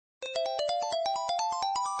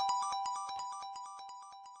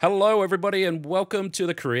Hello, everybody, and welcome to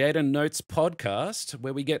the Creator Notes podcast,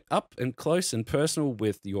 where we get up and close and personal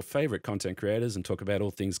with your favorite content creators and talk about all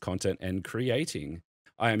things content and creating.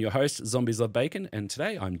 I am your host, Zombieslvbacon, and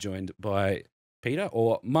today I'm joined by Peter,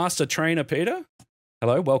 or Master Trainer Peter.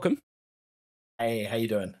 Hello, welcome. Hey, how you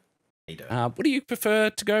doing? How you doing? What do you prefer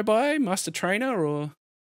to go by, Master Trainer or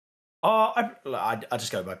I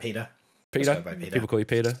just go by Peter. Peter? Go by Peter. People call you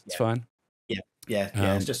Peter. It's fine. Yeah.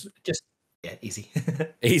 It's just easy.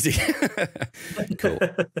 Easy. Cool.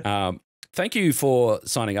 Thank you for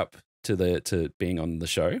signing up to being on the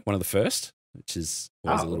show, one of the first, which is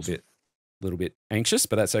always a little bit anxious,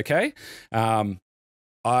 but that's okay. I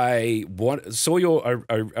read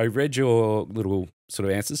your little sort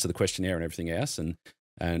of answers to the questionnaire and everything else, and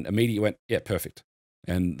immediately went, yeah, perfect.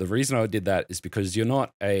 And the reason I did that is because you're not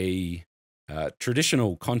a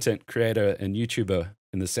traditional content creator and YouTuber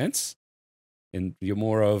in the sense. And you're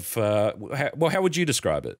more of, how would you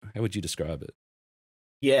describe it? How would you describe it?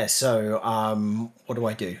 Yeah. So, what do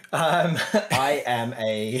I do? I am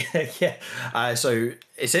so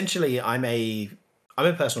essentially, I'm a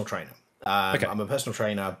personal trainer. Okay. I'm a personal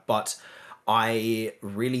trainer, but I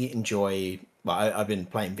really enjoy. Well, I've been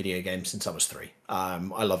playing video games since I was 3.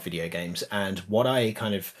 I love video games, and what I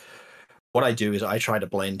do is I try to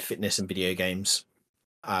blend fitness and video games,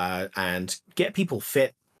 and get people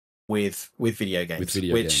fit with video games,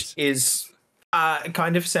 which is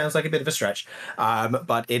kind of sounds like a bit of a stretch,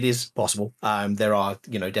 but it is possible. There are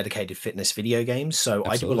dedicated fitness video games, so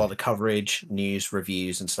absolutely. I do a lot of coverage, news,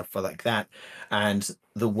 reviews, and stuff like that. And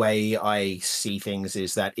the way I see things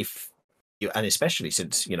is that and especially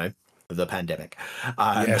since the pandemic,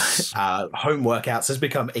 home workouts has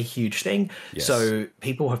become a huge thing. Yes. So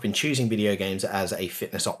people have been choosing video games as a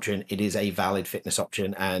fitness option. It is a valid fitness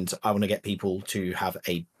option, and I want to get people to have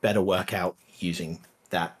a better workout using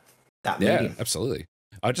that medium. Yeah, absolutely.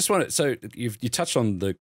 I just want to. So you touched on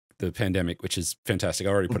the pandemic, which is fantastic. I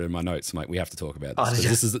already put it in my notes. I'm like, we have to talk about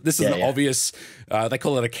this. This is an obvious. They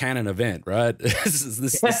call it a canon event, right?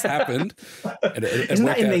 this happened. Isn't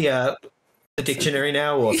that in the dictionary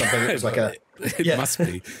now or something? It was like it must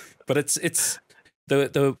be, but it's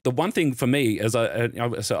the one thing for me is I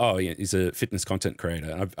said, he's a fitness content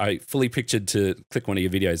creator. I fully pictured to click one of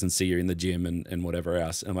your videos and see you in the gym and whatever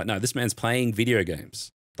else. And I'm like, no, this man's playing video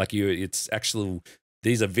games. Like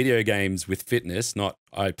these are video games with fitness, not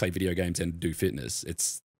I play video games and do fitness.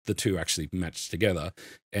 It's the two actually matched together.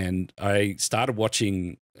 And I started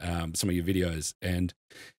watching some of your videos, and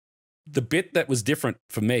the bit that was different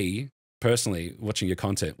for me personally watching your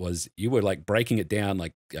content was you were like breaking it down,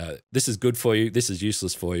 like this is good for you, this is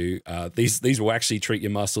useless for you, these will actually treat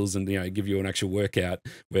your muscles and give you an actual workout,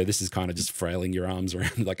 where this is kind of just frailing your arms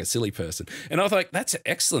around like a silly person. And I was like, that's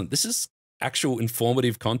excellent. This is actual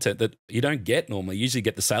informative content that you don't get normally. You usually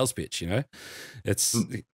get the sales pitch, it's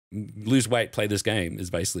lose weight, play this game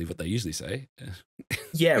is basically what they usually say.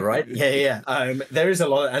 Yeah, right. Yeah. There is a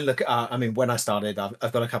lot, and look, when I started,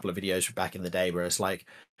 I've got a couple of videos from back in the day where it's like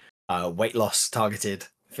weight loss targeted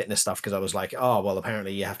fitness stuff, because I was like, oh well,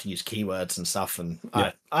 apparently you have to use keywords and stuff, and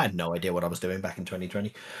I had no idea what I was doing back in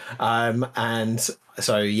 2020. And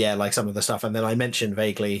so like some of the stuff, and then I mentioned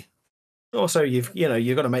vaguely also you've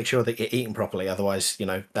got to make sure that you're eating properly, otherwise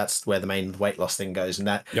that's where the main weight loss thing goes. And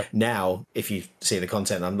that now, if you see the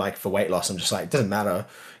content, I'm like, for weight loss, I'm just like, it doesn't matter,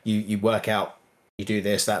 you work out, you do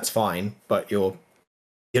this, that's fine, but you're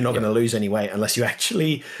not going to lose any weight unless you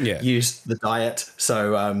actually use the diet.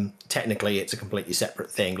 So technically it's a completely separate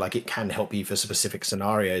thing. Like, it can help you for specific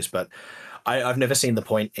scenarios, but I've never seen the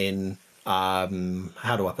point in,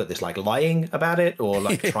 how do I put this, like lying about it, or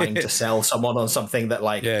like trying to sell someone on something that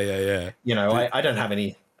like, I don't have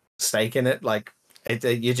any stake in it. Like,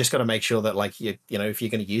 you just got to make sure that like, if you're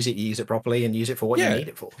going to use it, you use it properly and use it for what you need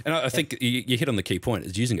it for. And I think you hit on the key point,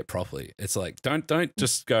 is using it properly. It's like, don't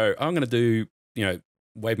just go, I'm going to do,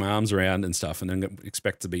 wave my arms around and stuff and then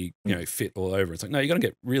expect to be fit all over. It's like, no, you got to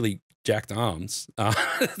get really jacked arms.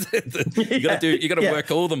 You got to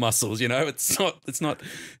work all the muscles. It's not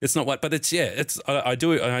what, but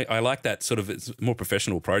I like that sort of, it's a more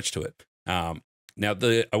professional approach to it. Now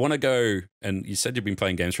I want to go, and you said you've been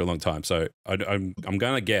playing games for a long time, so I'm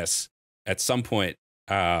going to guess at some point,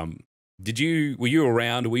 were you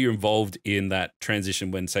around, were you involved in that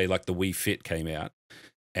transition when, say, like the Wii Fit came out?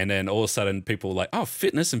 And then all of a sudden people were like, oh,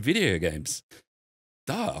 fitness and video games.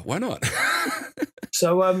 Why not?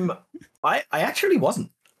 So I actually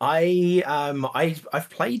wasn't. I've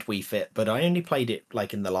played Wii Fit, but I only played it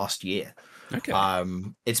like in the last year. Okay.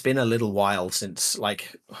 It's been a little while since,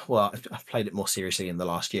 like, well, I've played it more seriously in the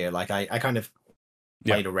last year. Like I kind of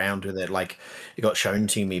played around with it. Like it got shown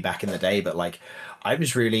to me back in the day, but like I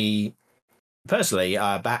was really personally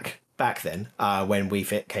back then when Wii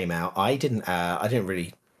Fit came out, I didn't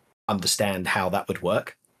really understand how that would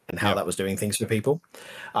work and how that was doing things for people.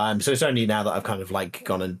 So it's only now that I've kind of like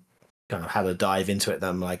gone and kind of had a dive into it that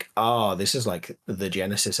I'm like, oh, this is like the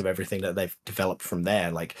genesis of everything that they've developed from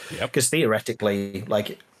there. Like, because theoretically,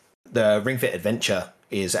 like the Ring Fit Adventure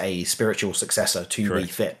is a spiritual successor to Wii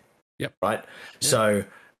Fit. Yep. Right. So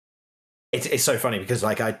it's so funny because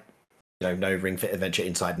like I know Ring Fit Adventure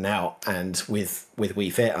inside and out, and with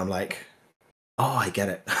Wii Fit, I'm like, oh, I get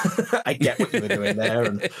it. I get what you were doing there.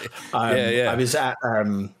 And I was at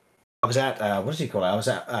what did you call it? I was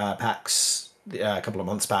at PAX a couple of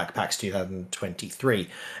months back, PAX 2023,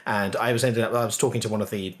 and I was talking to one of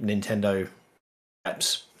the Nintendo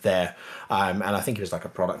reps there, and I think he was like a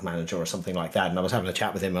product manager or something like that. And I was having a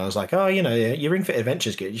chat with him, and I was like, oh, your Ring Fit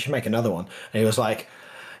Adventure's good. You should make another one. And he was like,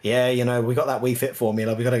 yeah, we got that Wii Fit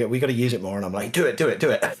formula. We got to use it more. And I'm like, do it.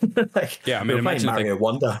 Like, I mean, imagine Mario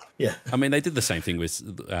Wonder. Yeah, I mean, they did the same thing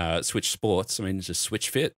with Switch Sports. I mean, just Switch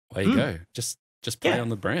Fit. Away you go. Just play on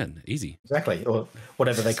the brand. Easy. Exactly. Or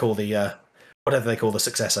whatever they call the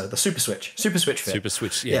successor, the Super Switch Fit. Super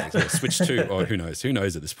Switch. Yeah. Switch 2. Or who knows? Who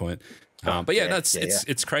knows at this point? But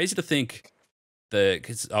it's crazy to think that,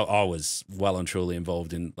 because I was well and truly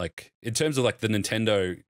involved in terms of like the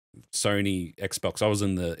Nintendo, Sony, Xbox. I was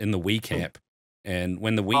in the Wii camp, and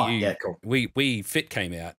when the Wii Fit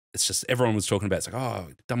came out, it's just everyone was talking about. It's like, oh,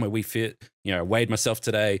 I've done my Wii Fit. I weighed myself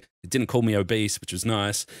today. It didn't call me obese, which was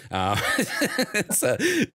nice.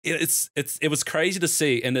 It was crazy to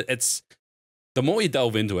see, and it's the more you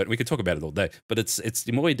delve into it. We could talk about it all day, but it's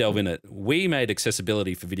the more you delve in it. We made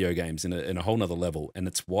accessibility for video games in a whole nother level, and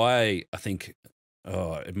it's why I think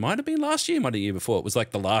it might have been last year, might have been the year before. It was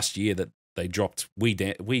like the last year that they dropped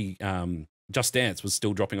Just Dance was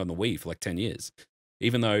still dropping on the Wii for like 10 years,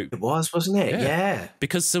 even though it wasn't it? Yeah.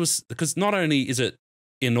 Because not only is it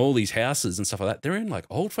in all these houses and stuff like that, they're in like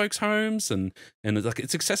old folks' homes and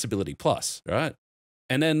it's accessibility plus, right?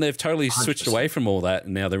 And then they've totally 100%. Switched away from all that,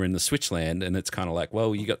 and now they're in the Switch land, and it's kind of like,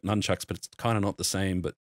 well, you got nunchucks, but it's kind of not the same.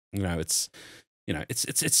 But it's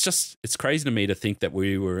crazy to me to think that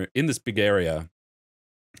we were in this big area,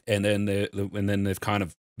 and then they've kind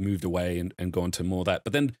of moved away and gone to more of that.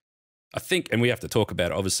 But then I think, and we have to talk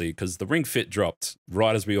about it, obviously, because the Ring Fit dropped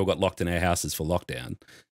right as we all got locked in our houses for lockdown.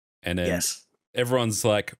 And then everyone's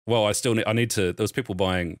like, well, I need to, there was people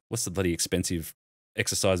buying, what's the bloody expensive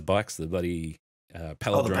exercise bikes, the bloody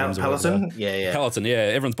Pelodromes or Peloton? Yeah. Peloton, yeah.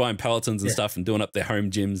 Everyone's buying Pelotons and stuff and doing up their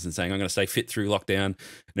home gyms and saying, I'm going to stay fit through lockdown. And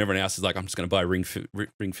everyone else is like, I'm just going to buy Ring Fit.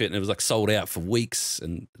 And it was like sold out for weeks,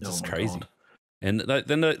 and it's just crazy. God. And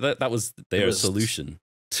then that was their solution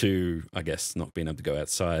to, I guess, not being able to go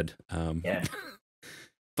outside.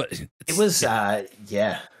 But it was,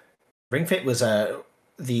 Ring Fit was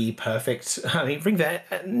the perfect. I mean, Ring Fit.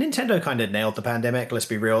 Nintendo kind of nailed the pandemic. Let's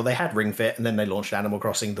be real. They had Ring Fit, and then they launched Animal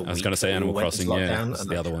Crossing. I was going to say Animal Crossing. Yeah, that's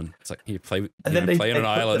the other one. It's like you play, and then they play on an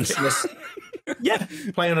island.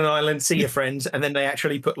 Play on an island, see your friends, and then they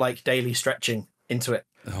actually put like daily stretching into it.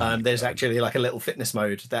 There's actually like a little fitness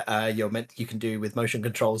mode that you can do with motion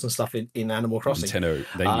controls and stuff in Animal Crossing. Nintendo,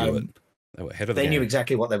 they knew it. They were ahead of the game. They knew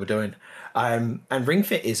exactly what they were doing. And Ring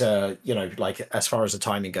Fit is like as far as the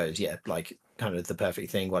timing goes, like kind of the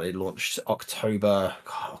perfect thing. It launched October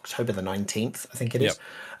the 19th, I think it is,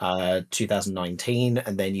 2019,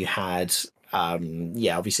 and then you had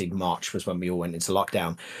obviously March was when we all went into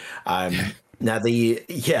lockdown. Now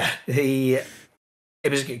it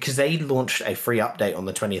was because they launched a free update on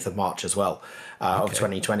the 20th of March as well of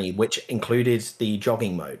 2020, which included the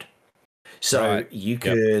jogging mode. So you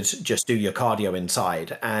could just do your cardio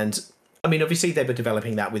inside. And I mean, obviously they were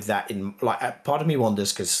developing that with that in like, part of me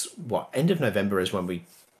wonders because end of November is when we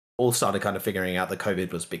all started kind of figuring out that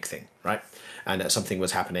COVID was a big thing, right? And that something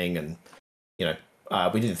was happening, and we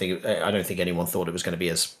didn't think. I don't think anyone thought it was going to be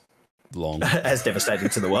as long, as devastating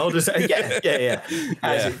to the world as it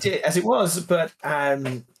was. But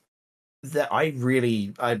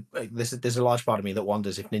there's a large part of me that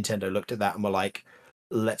wonders if Nintendo looked at that and were like,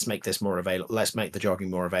 let's make this more available. Let's make the jogging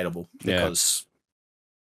more available because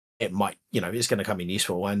it might, it's going to come in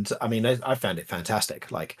useful. And I mean, I found it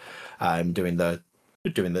fantastic. Like doing the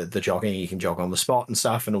jogging, you can jog on the spot and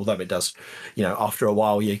stuff. And although it does, after a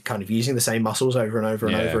while, you're kind of using the same muscles over and over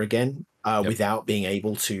and over again without being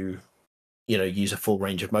able to, use a full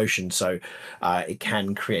range of motion. So it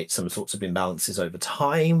can create some sorts of imbalances over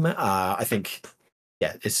time. I think,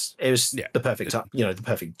 it was the perfect, the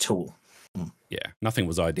perfect tool. Yeah, nothing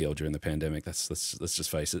was ideal during the pandemic. Let's just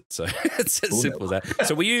face it. So it's as simple as that.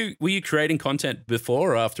 So were you creating content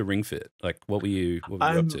before or after RingFit? Like, what were you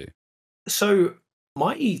up to? So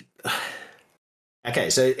my okay,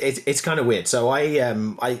 so it's kind of weird. So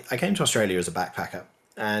I came to Australia as a backpacker,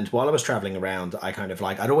 and while I was traveling around, I kind of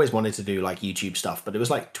like I'd always wanted to do like YouTube stuff, but it was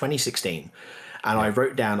like 2016, and I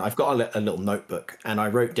wrote down. I've got a little notebook, and I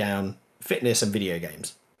wrote down fitness and video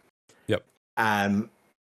games. Yep. And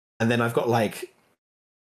then I've got like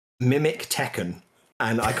Mimic Tekken,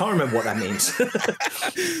 and I can't remember what that means.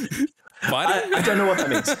 I don't know what that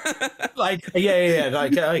means. Like, yeah.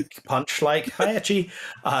 Like punch like Hayachi,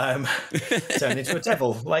 turn into a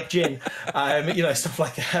devil like Jin, stuff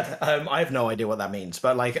like that. I have no idea what that means,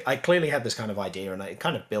 but like I clearly had this kind of idea, and it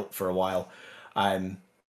kind of built for a while. And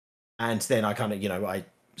then I kind of, I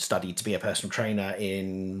studied to be a personal trainer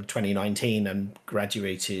in 2019 and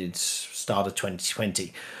graduated start of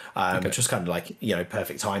 2020, which was kind of like,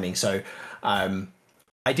 perfect timing. So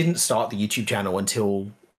I didn't start the YouTube channel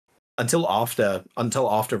until after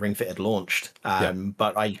RingFit had launched.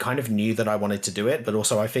 But I kind of knew that I wanted to do it, but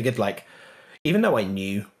also I figured like, even though I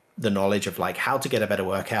knew the knowledge of like how to get a better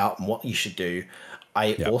workout and what you should do,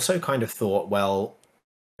 I also kind of thought, well,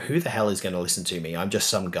 who the hell is going to listen to me? I'm just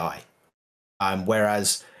some guy.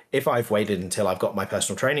 Whereas if I've waited until I've got my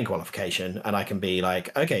personal training qualification and I can be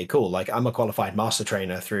like, okay, cool, like I'm a qualified master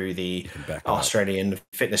trainer through the Australian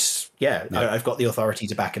fitness. I've got the authority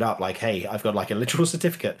to back it up. Like, hey, I've got like a literal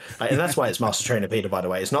certificate. And that's why it's Master Trainer Peter, by the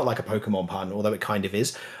way. It's not like a Pokemon pun, although it kind of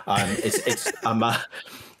is. The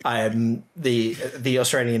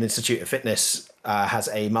Australian Institute of Fitness has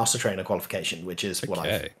a master trainer qualification, which is what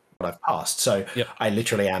I've passed. So I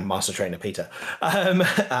literally am Master Trainer Peter.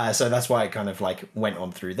 So that's why I kind of like went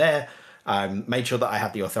on through there, made sure that I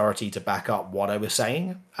had the authority to back up what I was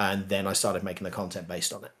saying, and then I started making the content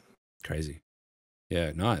based on it. Crazy.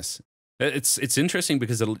 Yeah, nice. It's interesting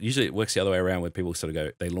because usually it works the other way around, where people sort of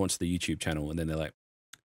go, they launch the YouTube channel and then they're like,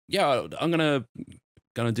 yeah, I'm gonna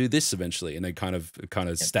do this eventually, and then kind of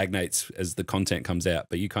stagnates as the content comes out.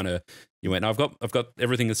 But you went, no, I've got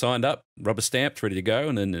everything signed up, rubber stamped, ready to go,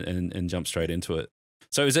 and then and jump straight into it.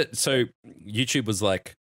 So YouTube was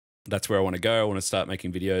like, that's where I want to go. I want to start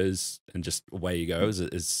making videos, and just away you go.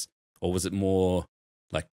 Or was it more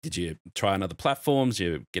like, did you try on other platforms?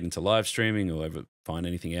 You get into live streaming, or ever find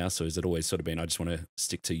anything else? Or has it always sort of been, I just want to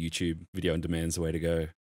stick to YouTube, video on demand's the way to go?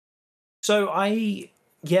 So I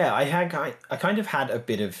kind of had a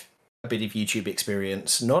bit of YouTube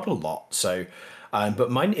experience, not a lot. So,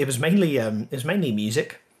 but mine, it was mainly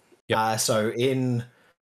music. So in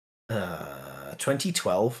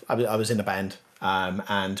 2012, I was in a band,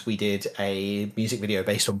 and we did a music video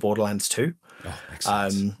based on Borderlands 2. Oh, makes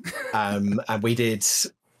sense. And we did,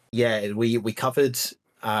 we covered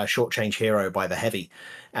Short Change Hero by The Heavy,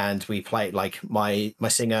 and we played like my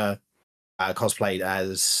singer cosplayed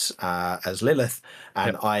as Lilith,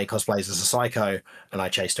 and I cosplayed as a psycho, and I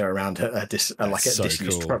chased her around a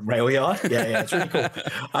disused rail yard. Yeah, it's really cool.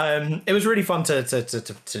 It was really fun to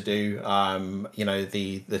do.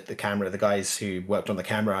 The camera, the guys who worked on the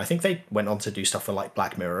camera, I think they went on to do stuff for like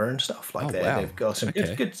Black Mirror and stuff. Like they've got some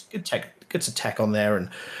good tech on there, and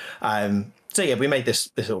we made this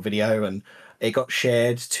little video, and it got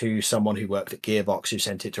shared to someone who worked at Gearbox, who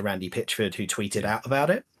sent it to Randy Pitchford, who tweeted out about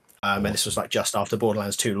it. And this was like just after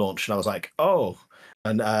Borderlands 2 launched, and I was like, oh,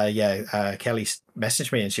 and Kelly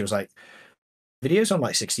messaged me, and she was like, videos on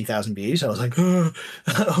like 60,000 views. I was like, oh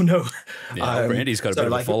no. Yeah, Randy's got a bit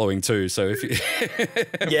of a following too, so if you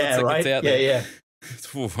right, yeah.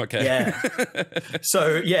 Ooh, okay. Yeah.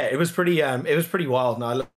 So it was pretty wild, and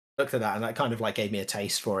I looked at that, and that kind of like gave me a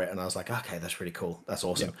taste for it, and I was like, okay, that's really cool, that's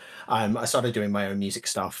awesome. I started doing my own music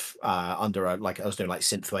stuff I was doing like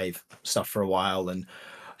synthwave stuff for a while, and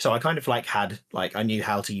so I kind of like I knew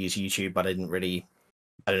how to use YouTube, but it didn't really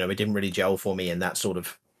gel for me in that sort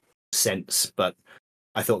of sense. But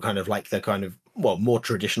I thought kind of like the kind of more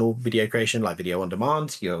traditional video creation, like video on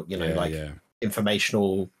demand,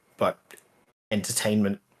 informational but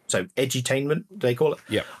entertainment, so edutainment they call it.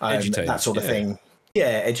 That sort of thing.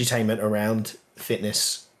 Edutainment around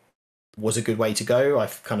fitness was a good way to go. I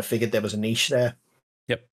kind of figured there was a niche there.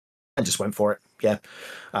 I just went for it.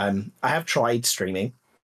 I have tried streaming,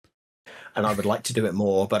 and I would like to do it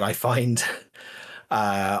more, but I find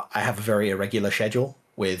I have a very irregular schedule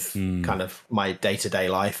with kind of my day-to-day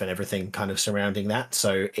life and everything kind of surrounding that.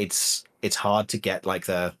 So it's hard to get like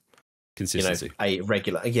the consistency, a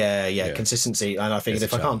regular, consistency. And I figured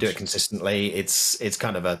if I can't do it consistently, it's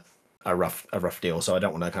kind of a rough deal. So I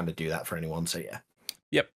don't want to kind of do that for anyone. So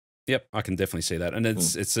Yep, I can definitely see that, and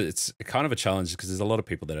it's kind of a challenge because there's a lot of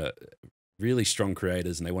people that are really strong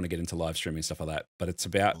creators and they want to get into live streaming and stuff like that. But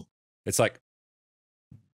it's like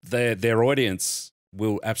their audience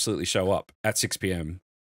will absolutely show up at 6 p.m.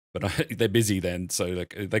 But they're busy then, so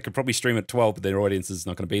like they could probably stream at 12, but their audience is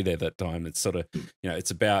not going to be there that time. It's sort of,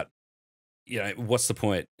 it's about, what's the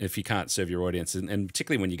point if you can't serve your audience? And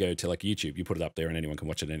particularly when you go to like YouTube, you put it up there and anyone can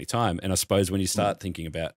watch it at any time. And I suppose when you start thinking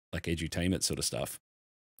about like edutainment sort of stuff,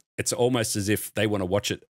 it's almost as if they want to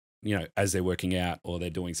watch it, as they're working out or they're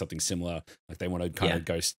doing something similar. Like they want to kind of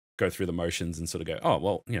go through the motions and sort of go, oh,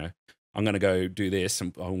 well, I'm going to go do this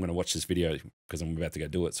and I'm going to watch this video because I'm about to go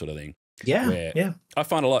do it, sort of thing. Yeah. I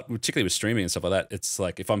find a lot, particularly with streaming and stuff like that, it's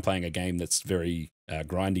like if I'm playing a game that's very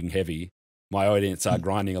grinding heavy, my audience are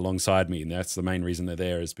grinding alongside me, and that's the main reason they're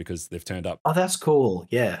there, is because they've turned up. Oh, that's cool.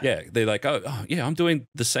 Yeah. Yeah. They're like, oh yeah, I'm doing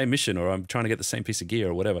the same mission, or I'm trying to get the same piece of gear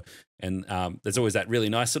or whatever. And there's always that really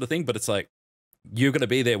nice sort of thing, but it's like, you're going to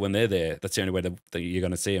be there when they're there. That's the only way that you're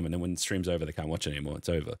going to see them. And then when the stream's over, they can't watch it anymore. It's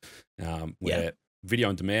over. Where video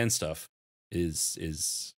on demand stuff is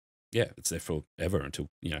it's there forever until,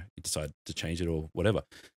 you decide to change it or whatever.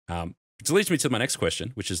 Which leads me to my next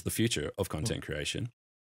question, which is the future of content creation.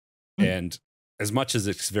 And as much as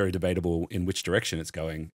it's very debatable in which direction it's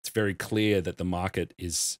going, it's very clear that the market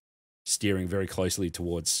is steering very closely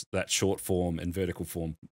towards that short form and vertical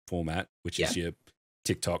format, which is your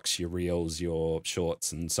TikToks, your Reels, your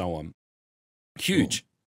Shorts, and so on. Huge.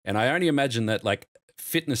 And I only imagine that like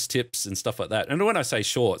fitness tips and stuff like that. And when I say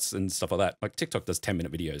shorts and stuff like that, like TikTok does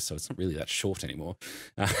 10-minute videos, so it's not really that short anymore.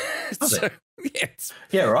 Right. It's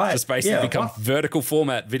just basically become vertical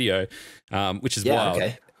format video, which is wild.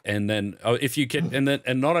 Okay. And then if you can,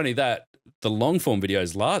 and not only that, the long form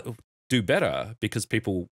videos do better because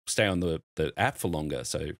people stay on the app for longer.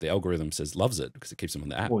 So the algorithm loves it because it keeps them on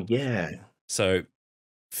the app. Well, yeah. So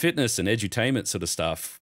fitness and edutainment sort of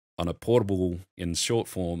stuff on a portable in short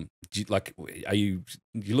form, you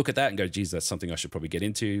look at that and go, geez, that's something I should probably get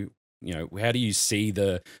into. How do you see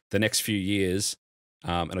the next few years?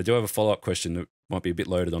 And I do have a follow-up question that might be a bit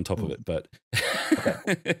loaded on top of it, but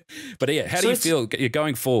but yeah, how do you feel you're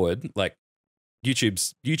going forward? Like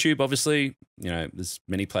YouTube, obviously, there's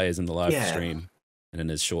many players in the live stream, and then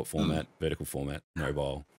there's short format, vertical format,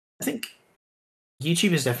 mobile. I think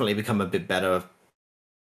YouTube has definitely become a bit better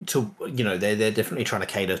to, they're definitely trying to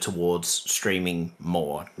cater towards streaming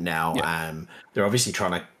more now. They're obviously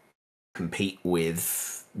trying to compete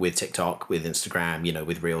with TikTok, with Instagram,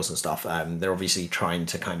 with Reels and stuff. They're obviously trying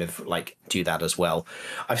to kind of like do that as well.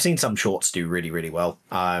 I've seen some shorts do really, really well.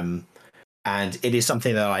 And it is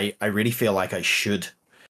something that I really feel like I should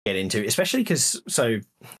get into, especially because, so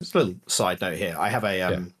just a little side note here. I have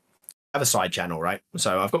a side channel, right?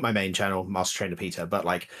 So I've got my main channel, Master Trainer Peter, but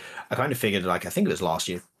like I kind of figured, like, I think it was last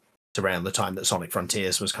year, it's around the time that Sonic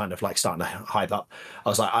Frontiers was kind of like starting to hype up. I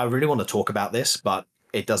was like, I really want to talk about this, but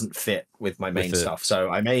it doesn't fit with my main stuff. So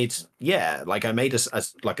I made,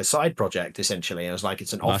 a side project essentially. And I was like,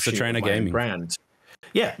 it's an offshoot of my own brand.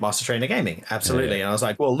 Yeah, Master Trainer Gaming, absolutely. And I was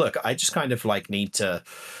like, well, look, I just kind of like need to,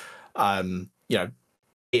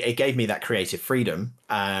 it gave me that creative freedom,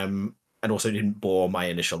 and also didn't bore my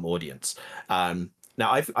initial audience. Now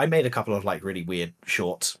I made a couple of like really weird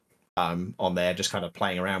shorts on there, just kind of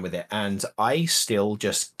playing around with it, and I still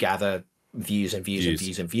just gather views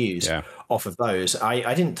off of those.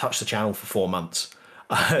 I didn't touch the channel for 4 months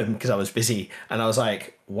because I was busy, and I was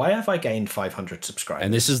like, why have I gained 500 subscribers?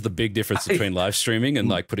 And this is the big difference between live streaming and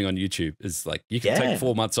like putting on YouTube, is like you can take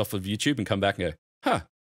 4 months off of YouTube and come back and go,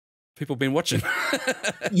 people have been watching.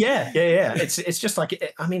 yeah. It's just like,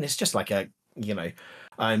 it's just like a,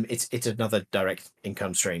 it's another direct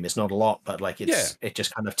income stream. It's not a lot, but like it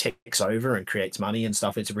just kind of ticks over and creates money and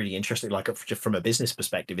stuff. It's really interesting. Like just from a business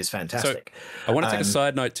perspective, it's fantastic. So I want to take a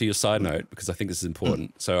side note to your side note, because I think this is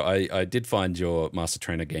important. So I did find your Master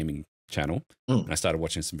Trainer Gaming channel, and I started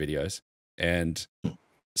watching some videos, and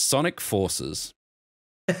Sonic Forces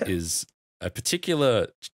is a particular,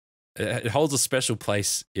 it holds a special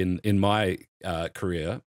place in my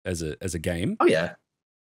career as a game. Oh yeah.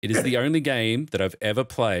 It is the only game that I've ever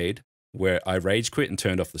played where I rage quit and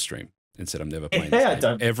turned off the stream and said I'm never playing this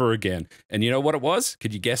game ever again. And you know what it was?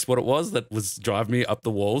 Could you guess what it was that was driving me up the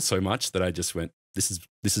wall so much that I just went, this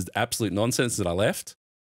is absolute nonsense, that I left?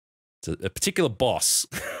 It's a particular boss.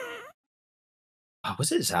 Oh,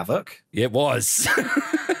 was it Zavok? Yeah, it was.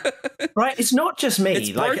 Right, it's not just me. It's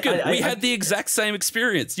broken. We had the exact same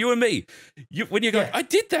experience, you and me. When you go, I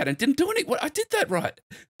did that and didn't do anything. I did that right.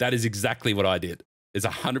 That is exactly what I did. It's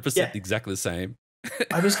 100% exactly the same.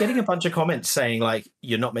 I was getting a bunch of comments saying like,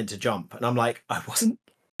 you're not meant to jump. And I'm like, I wasn't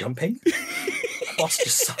jumping. Boss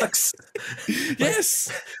just sucks. Yes.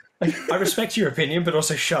 Like, I respect your opinion, but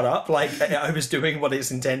also shut up. Like, I was doing what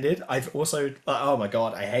it's intended. I've also, oh my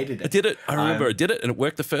God, I hated it. I did it. I remember I did it and it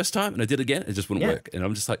worked the first time and I did it again. It just wouldn't work. And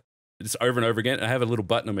I'm just like, it's over and over again. And I have a little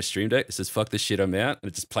button on my stream deck that says, fuck this shit, I'm out.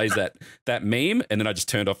 And it just plays that meme. And then I just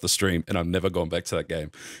turned off the stream and I've never gone back to that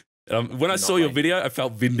game. When I saw your video, I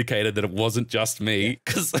felt vindicated that it wasn't just me.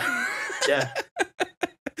 Because yeah.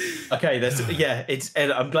 Okay,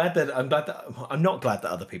 and I'm not glad that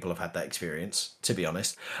other people have had that experience, to be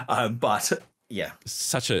honest. But yeah,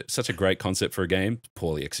 such a great concept for a game,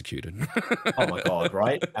 poorly executed. Oh my God,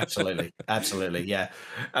 right? Absolutely, yeah.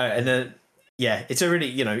 And then it's a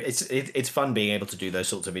really, it's fun being able to do those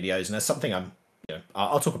sorts of videos, and that's something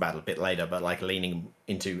I'll talk about a bit later, but like leaning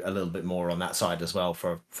into a little bit more on that side as well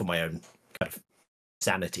for my own kind of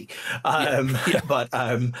sanity. But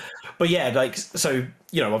yeah, like, so,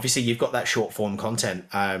 obviously you've got that short form content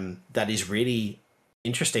that is really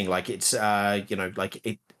interesting. Like it's like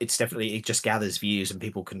it's definitely, it just gathers views and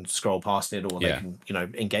people can scroll past it, or they can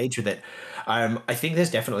engage with it. I think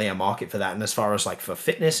there's definitely a market for that, and as far as like for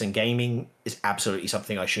fitness and gaming is absolutely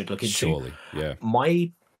something I should look into. Surely. Yeah.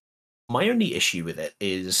 My only issue with it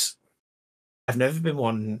is I've never been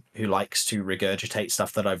one who likes to regurgitate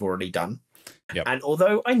stuff that I've already done. Yep. And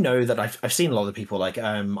although I know that I've seen a lot of people, like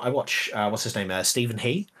I watch what's his name, Stephen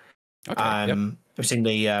He. Okay. I've seen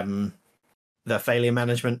the failure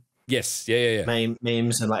management. Yes. Yeah.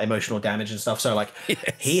 Memes and like emotional damage and stuff. So like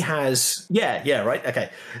he has right. Okay.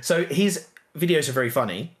 So his videos are very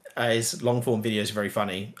funny. His long form videos are very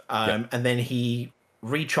funny. And then he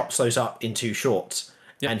re-chops those up into shorts,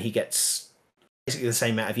 and he gets basically the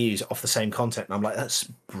same amount of views off the same content. And I'm like, that's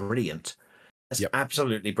brilliant. That's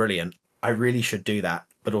absolutely brilliant. I really should do that.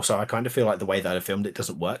 But also, I kind of feel like the way that I filmed it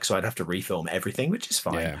doesn't work, so I'd have to refilm everything, which is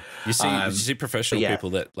fine. Yeah, you see professional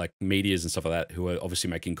people that like medias and stuff like that who are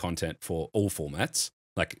obviously making content for all formats,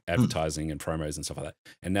 like advertising and promos and stuff like that.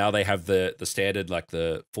 And now they have the standard, like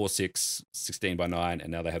the 4:6 16:9,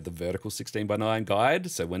 and now they have the vertical 16:9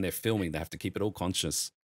 guide. So when they're filming, they have to keep it all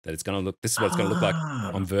conscious that it's going to look. This is what it's going to look like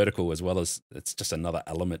on vertical, as well as it's just another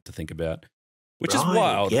element to think about, which is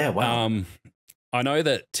wild. Yeah, wow. I know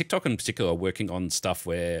that TikTok in particular are working on stuff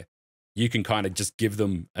where you can kind of just give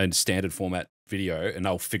them a standard format video and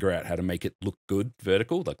they'll figure out how to make it look good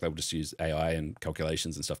vertical. Like they'll just use AI and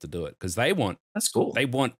calculations and stuff to do it, because that's cool. They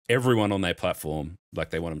want everyone on their platform. Like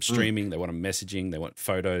they want them streaming, they want them messaging, they want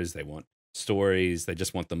photos, they want stories. They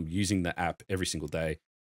just want them using the app every single day.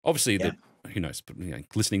 Obviously, who knows,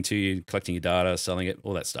 listening to you, collecting your data, selling it,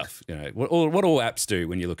 all that stuff. What all apps do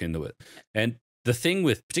when you look into it. And the thing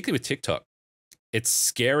particularly with TikTok, it's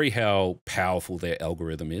scary how powerful their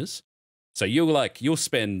algorithm is. So you'll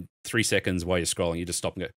spend 3 seconds while you're scrolling, you just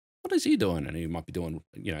stop and go, what is he doing? And he might be doing,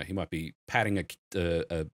 he might be patting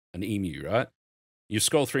an emu, right? You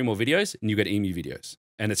scroll 3 more videos and you get emu videos.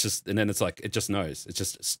 And then it's like, it just knows.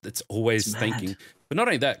 It's always thinking. But not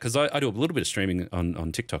only that, because I do a little bit of streaming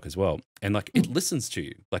on TikTok as well. And like it listens to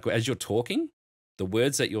you. Like as you're talking, the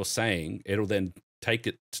words that you're saying, it'll then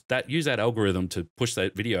use that algorithm to push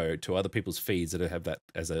that video to other people's feeds that have that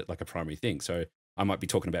as a primary thing. So I might be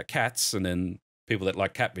talking about cats, and then people that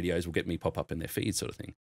like cat videos will get me pop up in their feed, sort of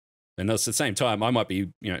thing. And at the same time, I might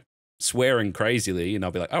be swearing crazily, and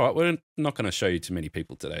I'll be like, all right, we're not going to show you too many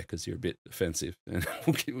people today because you're a bit offensive, and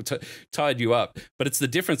we'll tide you up. But it's the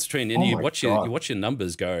difference between, and you watch your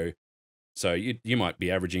numbers go. So you might be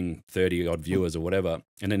averaging 30 odd viewers or whatever.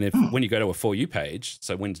 And then when you go to a For You page,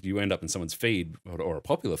 so when you end up in someone's feed or a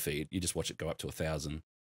popular feed, you just watch it go up to 1,000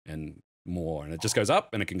 and more. And it just goes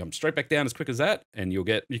up and it can come straight back down as quick as that. And you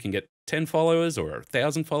can get 10 followers or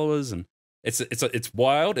 1,000 followers. And it's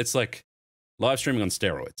wild. It's like live streaming on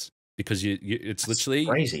steroids, because it's literally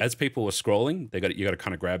crazy. As people are scrolling, you got to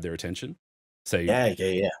kind of grab their attention. So yeah.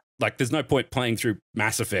 Like there's no point playing through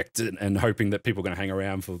Mass Effect and hoping that people are going to hang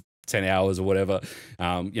around for 10 hours or whatever,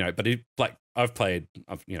 but I've played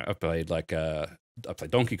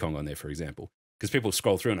Donkey Kong on there, for example, because people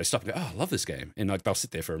scroll through and they stop and go, oh, I love this game, and like they'll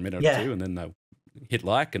sit there for a minute or two, and then they'll hit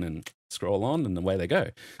like and then scroll on, and away they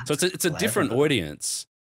go. So it's a different audience,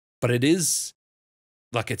 but it is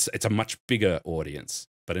like it's a much bigger audience,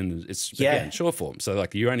 but in short form. So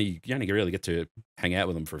like you only really get to hang out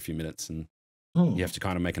with them for a few minutes, and you have to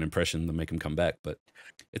kind of make an impression to make them come back. But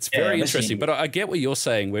it's very interesting. But I get what you're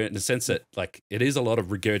saying, where in the sense that like it is a lot of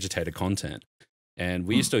regurgitated content. And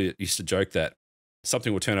we used to joke that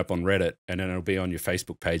something will turn up on Reddit and then it'll be on your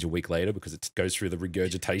Facebook page a week later, because it goes through the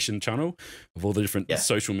regurgitation channel of all the different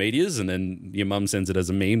social medias. And then your mum sends it as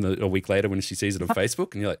a meme a week later when she sees it on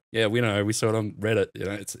Facebook, and you're like, yeah, we saw it on Reddit.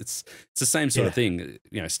 It's the same sort of thing.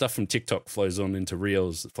 Stuff from TikTok flows on into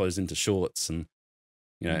Reels, flows into Shorts, and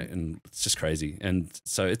you know, and it's just crazy. And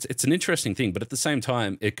so it's an interesting thing, but at the same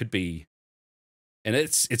time, it could be, and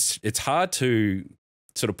it's hard to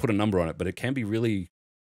sort of put a number on it, but it can be really,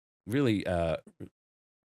 really,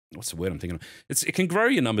 what's the word I'm thinking of? It can grow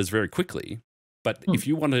your numbers very quickly. But if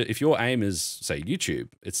your aim is, say, YouTube,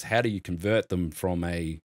 it's how do you convert them from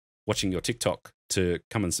watching your TikTok to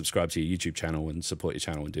come and subscribe to your YouTube channel and support your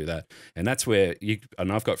channel and do that. And that's where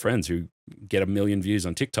and I've got friends who get 1 million views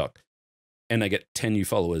on TikTok and they get 10 new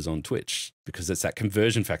followers on Twitch, because it's that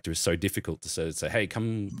conversion factor is so difficult to say, hey,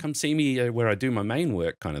 come see me where I do my main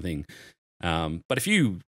work kind of thing. But if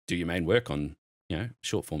you do your main work on, you know,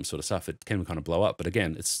 short form sort of stuff, it can kind of blow up. But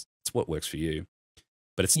again, it's what works for you.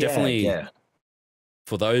 But it's definitely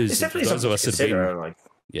for those of us that have been,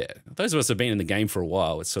 those of us that have been in the game for a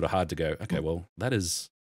while, it's sort of hard to go, okay, well, that is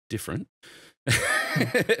different.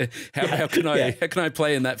 how can I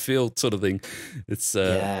play in that field, sort of thing? It's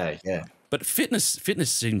But fitness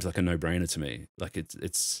seems like a no-brainer to me. Like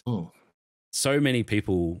it's so many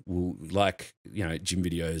people will like, you know, gym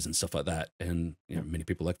videos and stuff like that, and you know, many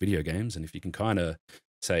people like video games. And if you can kind of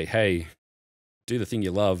say, hey, do the thing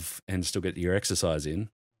you love and still get your exercise in,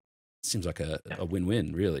 it seems like a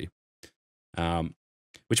win-win, really.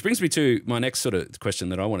 Which brings me to my next sort of question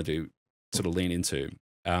that I want to sort of lean into.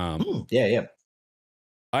 I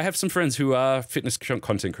have some friends who are fitness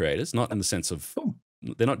content creators, not in the sense of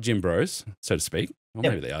they're not gym bros, so to speak. Well,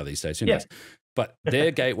 maybe they are these days, who knows? But their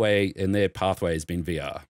gateway and their pathway has been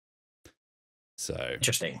VR. So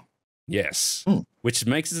interesting. Yes. Which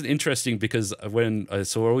makes it interesting, because when I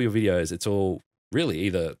saw all your videos, it's all really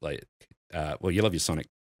either like, well, you love your Sonic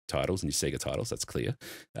titles and your Sega titles, that's clear.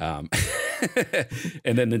 And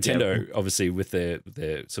then Nintendo, obviously, with their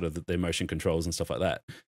sort of their motion controls and stuff like that.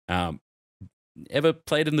 Ever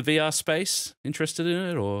played in the VR space? Interested in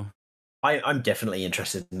it, or? I'm definitely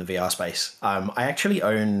interested in the VR space. I actually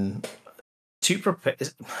own to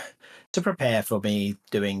prepare for me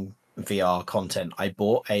doing VR content. I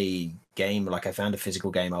bought a game, like I found a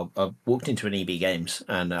physical game. I walked into an EB Games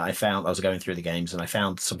and I was going through the games and I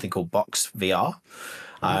found something called Box VR.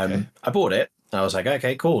 I bought it. I was like,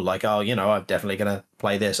 okay, cool. Like, I'm definitely going to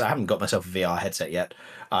play this. I haven't got myself a VR headset yet.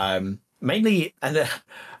 Mainly,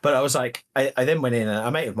 but I was like, I then went in and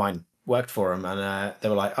a mate of mine worked for them, and they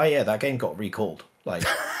were like, oh yeah, that game got recalled. Like,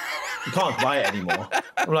 you can't buy it anymore.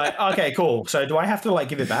 I'm like, okay, cool. So do I have to like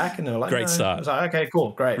give it back? And they were like, great no. start. I was like, okay,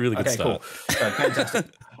 cool, great. Really good start. Cool. So, fantastic.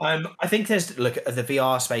 I think the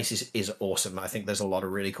VR space is awesome. I think there's a lot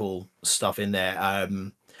of really cool stuff in there.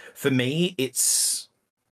 For me, it's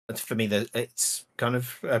kind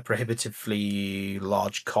of a prohibitively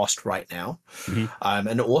large cost right now.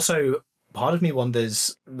 And also part of me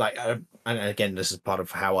wonders, like, and again, this is part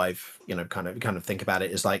of how I've, kind of think about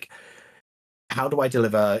it, is like, how do I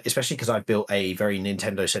deliver, especially because I've built a very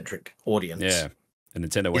Nintendo centric audience. Yeah. And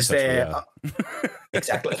Nintendo won't touch VR.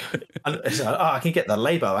 Exactly. So, I can get the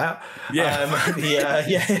Labo out. Yeah.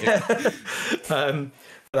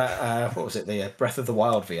 What was it? The Breath of the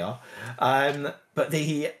Wild VR. But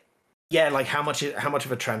like how much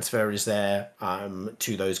of a transfer is there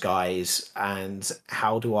to those guys, and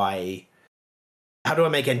how do I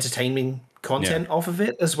make entertaining content off of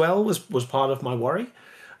it as well was part of my worry.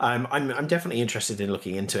 I'm definitely interested in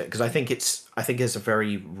looking into it, because I think it's a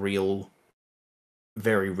very real,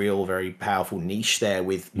 very powerful niche there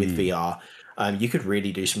with VR. You could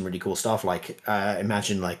really do some really cool stuff. Like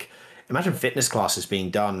imagine fitness classes being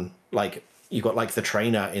done. Like you've got like the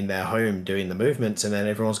trainer in their home doing the movements, and then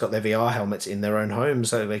everyone's got their VR helmets in their own home,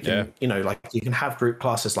 so they can like you can have group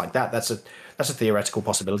classes like that. That's a theoretical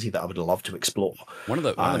possibility that I would love to explore. One of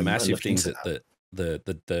the massive things that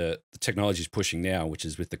the technology is pushing now, which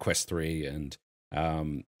is with the Quest 3 and I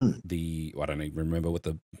don't even remember what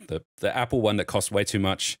the Apple one that costs way too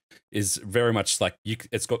much, is very much like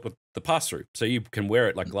it's got the pass through, so you can wear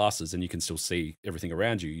it like glasses and you can still see everything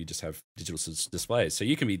around you. You just have digital displays, so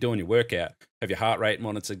you can be doing your workout, have your heart rate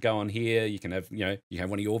monitor go on here. You can have you have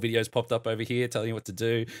one of your videos popped up over here telling you what to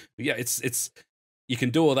do. But yeah, it's you can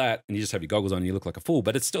do all that and you just have your goggles on and you look like a fool,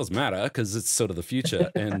 but it still doesn't matter because it's sort of the future.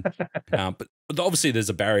 And but obviously there's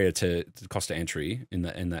a barrier to cost of entry in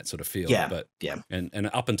that sort of field. And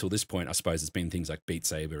up until this point, I suppose it's been things like Beat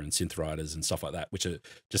Saber and synth riders and stuff like that, which are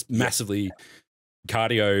just massively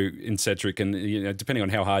cardio centric. And depending on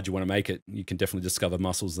how hard you want to make it, you can definitely discover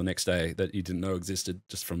muscles the next day that you didn't know existed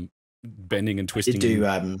just from bending and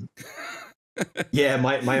twisting. Yeah,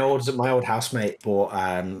 my old housemate bought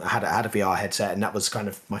had a VR headset, and that was kind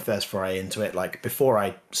of my first foray into it. Like before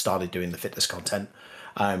I started doing the fitness content,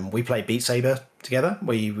 we played Beat Saber together.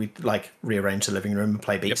 We like rearranged the living room and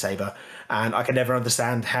play Beat Saber, and I could never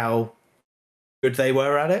understand how good they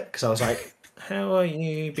were at it, because I was like, how are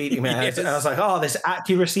you beating me? Yes. And I was like, oh, there's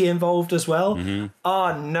accuracy involved as well. Mm-hmm.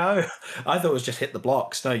 Oh no, I thought it was just hit the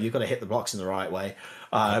blocks. No, you've got to hit the blocks in the right way.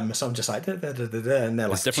 So I'm just like, and they're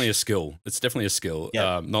like, it's definitely a skill. It's definitely a skill.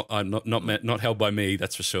 Yeah. Not held by me,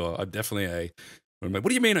 that's for sure. I'm definitely what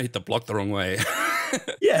do you mean I hit the block the wrong way?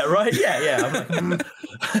 Yeah, right. Yeah. I'm like,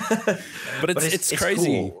 but it's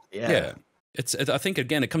crazy. Cool. Yeah. I think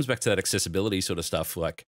again, it comes back to that accessibility sort of stuff,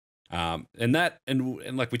 like, and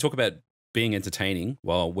like we talk about being entertaining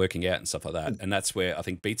while working out and stuff like that, and that's where I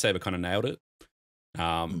think Beat Saber kind of nailed it.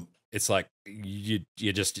 It's like you're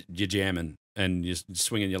jamming and you're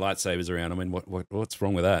swinging your lightsabers around. I mean, what's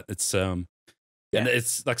wrong with that? It's and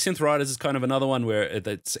it's like Synth Riders is kind of another one where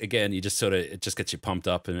it's again, you just sort of, it just gets you pumped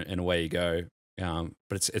up and away you go.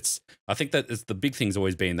 But it's I think that it's the big thing's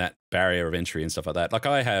always been that barrier of entry and stuff like that. Like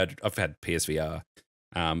I've had PSVR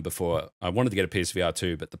before. I wanted to get a PSVR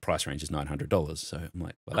 2, but the price range is $900. So I'm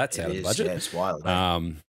like, well, that's out of the budget. Yeah, it's wild.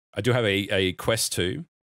 I do have a Quest 2,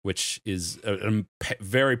 which is a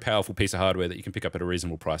very powerful piece of hardware that you can pick up at a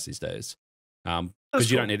reasonable price these days.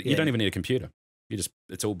 Because you don't even need a computer.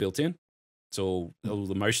 It's all built in. It's all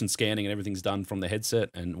the motion scanning and everything's done from the headset,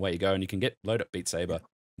 and away you go. And you can load up Beat Saber.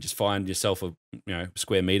 Just find yourself a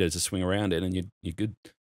square meter to swing around in, and you're good.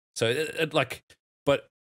 So but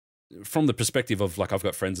from the perspective of like, I've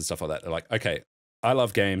got friends and stuff like that. They're like, okay, I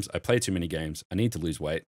love games. I play too many games. I need to lose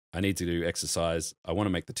weight. I need to do exercise. I want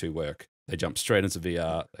to make the two work. They jump straight into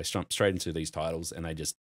VR. They jump straight into these titles, and they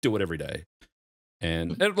just do it every day.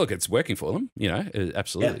 And look, it's working for them.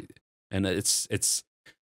 Absolutely. Yeah. And it's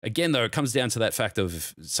again, though, it comes down to that fact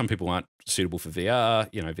of some people aren't suitable for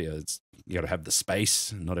VR. VR, you got to have the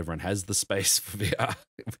space. Not everyone has the space for VR.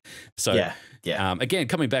 So, again,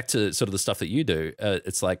 coming back to sort of the stuff that you do,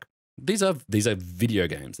 it's like these are video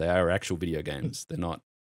games. They are actual video games. They're not,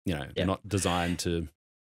 they're not designed to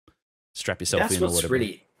strap yourself in or whatever.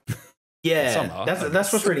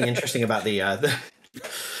 That's what's really interesting about the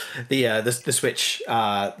Switch.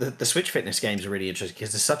 The Switch fitness games are really interesting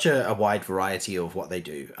because there's such a wide variety of what they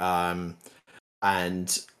do.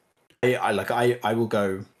 And I will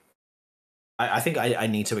go. I think I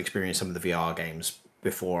need to experience some of the VR games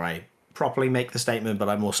before I properly make the statement. But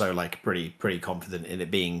I'm also like pretty confident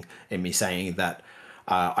in me saying that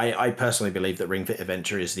I personally believe that Ring Fit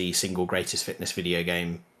Adventure is the single greatest fitness video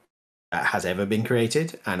game that has ever been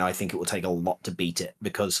created, and I think it will take a lot to beat it,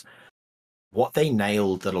 because what they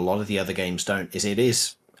nailed that a lot of the other games don't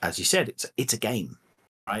is, as you said, it's a game,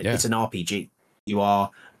 right? Yeah. It's an RPG. You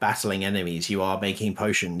are battling enemies, you are making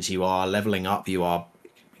potions, you are leveling up, you are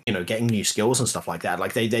getting new skills and stuff like that.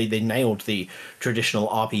 Like they nailed the traditional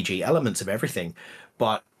RPG elements of everything,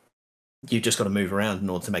 but you just got to move around in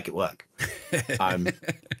order to make it work.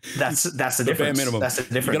 That's the difference. Bare minimum. That's the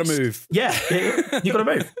difference. You got to move. Yeah, you got to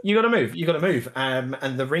move. You got to move.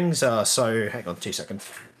 And the rings are so. Hang on, 2 seconds.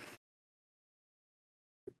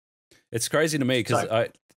 It's crazy to me because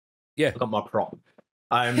I've got my prop.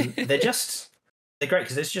 They're great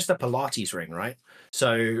because it's just a Pilates ring, right?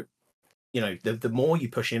 So, the more you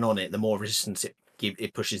push in on it, the more resistance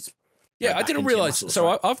it pushes. Yeah, I didn't realize. So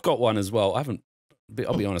right? I've got one as well.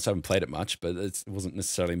 I'll be honest, I haven't played it much, but it wasn't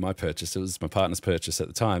necessarily my purchase. It was my partner's purchase at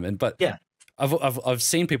the time. I've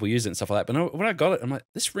seen people use it and stuff like that. But when I got it, I'm like,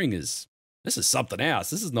 this is something else.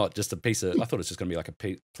 This is not just a piece of. I thought it was just going to be like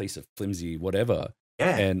a piece of flimsy whatever.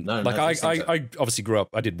 Yeah, and I obviously grew up.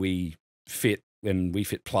 I did Wii Fit and Wii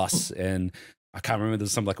Fit Plus, and I can't remember.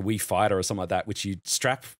 There's something like a Wii Fighter or something like that, which you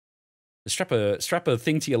strap a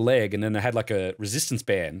thing to your leg, and then it had like a resistance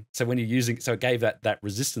band. So when you're using, so it gave that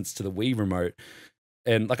resistance to the Wii remote.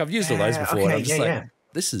 And like I've used all those before, and I'm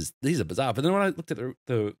just these are bizarre. But then when I looked at as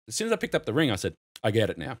soon as I picked up the ring, I said, I get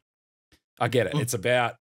it now. I get it. It's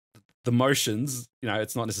about the motions.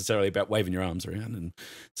 It's not necessarily about waving your arms around and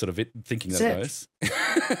sort of thinking of those.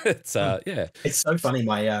 It's It's so funny.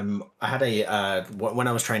 I had when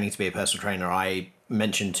I was training to be a personal trainer, I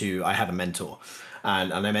had a mentor.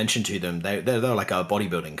 And I mentioned to them, they're like a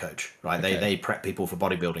bodybuilding coach, right? Okay. They prep people for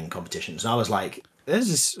bodybuilding competitions. And I was like,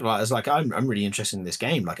 I'm really interested in this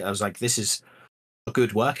game. Like, I was like, this is a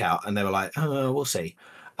good workout. And they were like, oh, we'll see.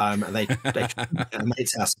 And they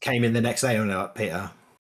mate's house came in the next day and they're like, Peter,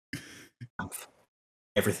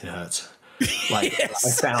 everything hurts. Like,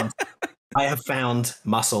 yes. I have found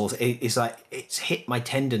muscles. It's hit my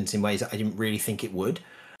tendons in ways that I didn't really think it would.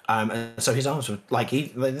 And so his arms were like,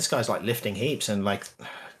 this guy's like lifting heaps, and like,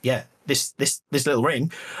 this little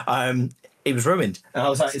ring, it was ruined. And I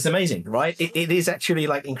was like, it's amazing, right? It is actually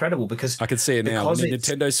like incredible because I can see it now. The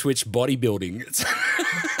Nintendo Switch bodybuilding.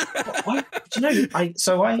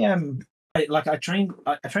 I trained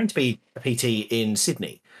to be a PT in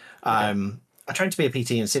Sydney. I trained to be a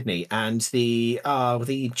PT in Sydney, and the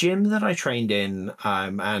gym that I trained in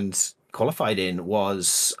and qualified in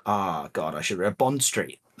was God, I should remember, Bond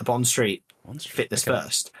Street, the Bond Street Fitness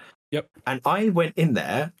First. Yep. And I went in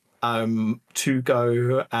there to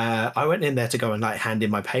go. I went in there to go and like hand in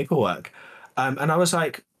my paperwork, and I was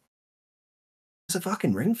like, "There's a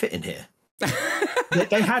fucking Ring Fit in here."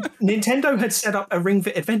 They had Nintendo had set up a Ring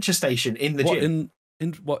Fit Adventure Station in the gym.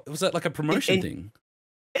 In what was that, like a promotion thing?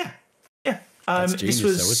 Yeah. That's genius, this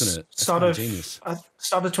was though, isn't it? That's start of genius.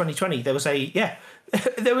 Start of 2020. There was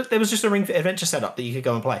there was just a Ring Fit Adventure set up that you could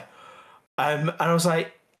go and play, and I was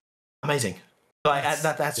like, amazing, like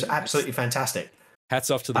that's absolutely fantastic. Hats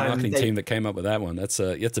off to the marketing team that came up with that one. That's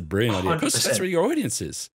a brilliant idea. Because that's where your audience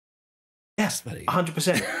is. Yes,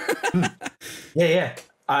 100%. Yeah.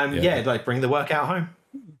 Like bring the workout home.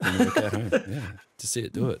 Bring the workout home. Yeah, to see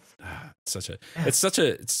it do it.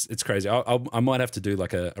 It's crazy. I might have to do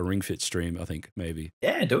like a Ring Fit stream. I think maybe.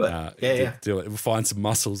 Yeah, do it. Do it. We'll find some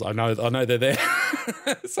muscles. I know they're there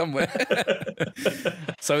somewhere.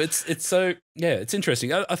 So it's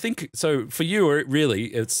interesting. I think so for you. Really,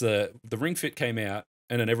 it's the Ring Fit came out,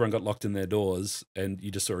 and then everyone got locked in their doors, and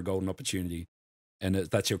you just saw a golden opportunity. And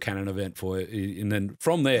that's your canon event for it. And then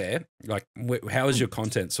from there, like, how has your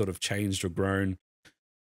content sort of changed or grown?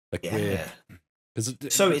 Like,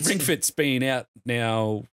 so Ring Fit's been out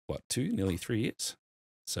now, what, nearly 3 years?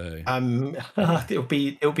 So it'll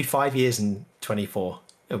be 5 years in 24.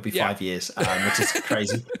 It'll be 5 years, which is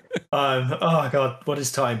crazy. Oh god, what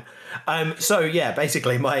is time? So yeah,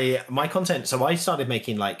 basically my content. So I started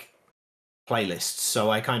making like playlists. So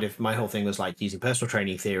my whole thing was like using personal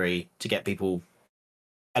training theory to get people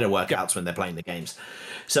better workouts when they're playing the games.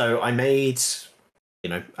 So I made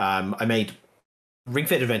Ring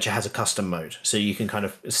Fit Adventure has a custom mode, so you can kind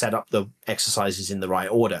of set up the exercises in the right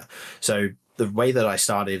order. So the way that I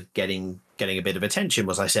started getting a bit of attention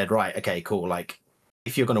was I said, right, okay, cool. Like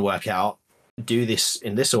if you're going to work out, do this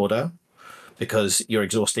in this order, because you're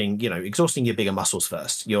exhausting your bigger muscles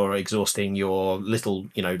first. You're exhausting your little,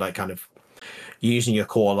 like kind of using your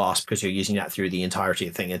core last, because you're using that through the entirety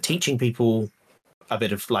of the thing, and teaching people a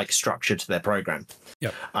bit of like structure to their program.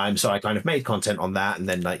 Yeah. So I kind of made content on that, and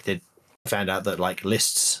then found out that like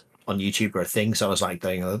lists on YouTube are a thing. So I was like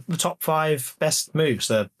doing the top 5 best moves,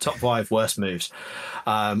 the top 5 worst moves,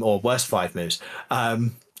 or worst 5 moves.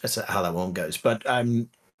 That's how that one goes. But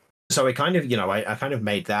so I kind of, I kind of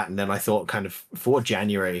made that, and then I thought kind of for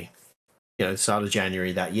January, start of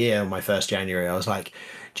January that year, my first January, I was like,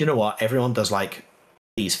 do you know what? Everyone does like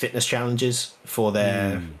these fitness challenges for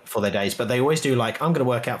their days, but they always do like, I'm going to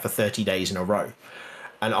work out for 30 days in a row.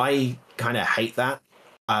 And I kind of hate that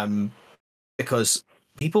because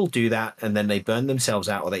people do that and then they burn themselves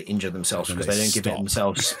out or they injure themselves because they don't give it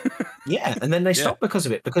themselves. And then they stop because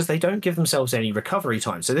of it, because they don't give themselves any recovery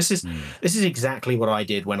time. So this is exactly what I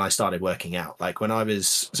did when I started working out. Like when I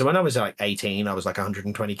was like 18, I was like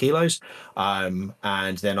 120 kilos, and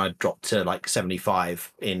then I dropped to like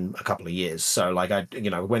 75 in a couple of years. So like I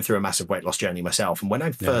went through a massive weight loss journey myself. And when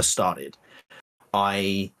I first started,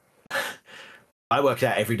 I worked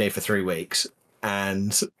out every day for 3 weeks,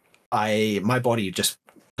 and my body just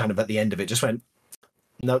kind of at the end of it just went,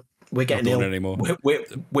 nope, we're getting ill anymore.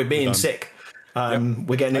 We're being sick.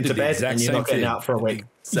 We're getting into bed and you're not getting out for a week.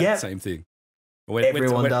 Same thing.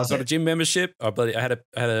 Everyone does it. Got a gym membership. I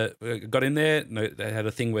got in there. They had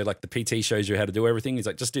a thing where like the PT shows you how to do everything. He's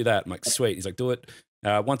like, just do that. I'm like, sweet. He's like, do it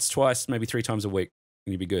once, twice, maybe 3 times a week,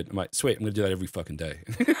 and you'll be good. I'm like, sweet. I'm going to do that every fucking day.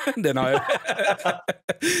 And then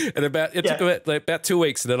it took about 2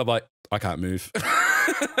 weeks, and then I'm like, I can't move.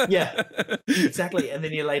 Yeah, exactly. And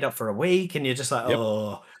then you're laid up for a week, and you're just like,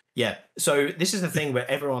 oh, yeah. So this is the thing where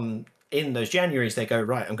everyone in those Januaries, they go,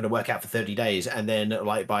 right, I'm going to work out for 30 days, and then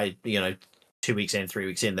like by 2 weeks in, 3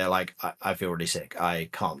 weeks in, they're like, I feel really sick. I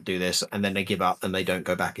can't do this. And then they give up and they don't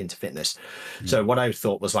go back into fitness. So what I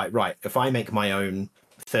thought was like, right, if I make my own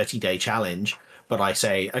 30-day challenge, but I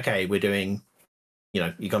say, okay, we're doing, you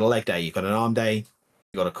got a leg day, you've got an arm day,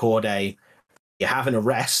 you've got a core day, you're having a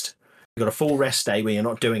rest, you've got a full rest day where you're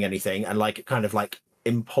not doing anything, and like kind of like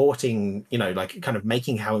importing, like kind of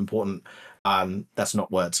making how important, that's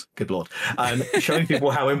not words, good Lord, showing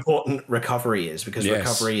people how important recovery is, because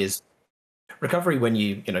recovery when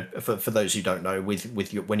you for those who don't know,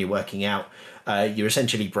 when you're working out, you're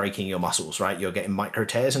essentially breaking your muscles, right? You're getting micro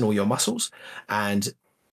tears in all your muscles, and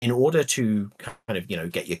in order to kind of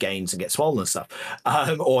get your gains and get swollen and stuff,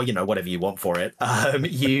 or whatever you want for it,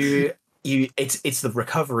 it's the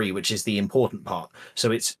recovery which is the important part. So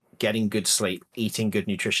it's getting good sleep, eating good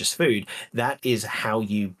nutritious food, that is how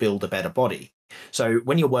you build a better body. So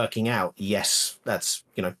when you're working out, yes, that's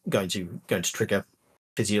going to trigger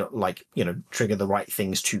trigger the right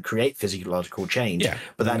things to create physiological change. Yeah,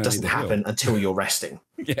 but that doesn't happen until you're resting.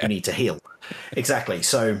 You need to heal. Exactly.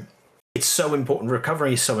 So it's so important.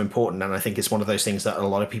 Recovery is so important, and I think it's one of those things that a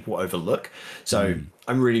lot of people overlook. So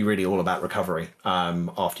I'm really, really all about recovery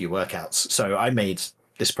after your workouts. So I made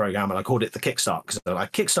this program and I called it the Kickstart, because I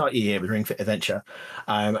like kickstart your year with Ring Fit Adventure.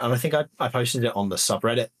 And I think I posted it on the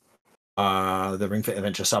subreddit, the Ring Fit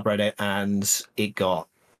Adventure subreddit, and it got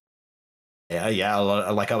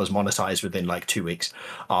like I was monetized within like 2 weeks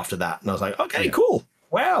after that, and I was like, okay, cool.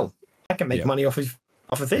 Wow, I can make money off of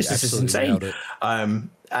this. This is insane.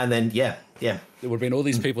 And then there would have been all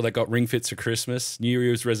these people that got Ring Fits for Christmas, New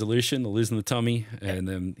Year's resolution, or losing the tummy, and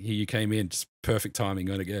then here you came in, just perfect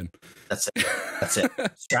timing on again. That's it.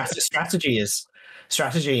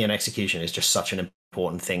 Strategy and execution is just such an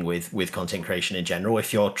important thing with content creation in general.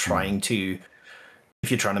 If you're trying to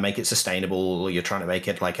make it sustainable, or you're trying to make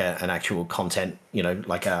it like an actual content,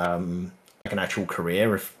 like an actual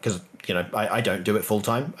career, because I don't do it full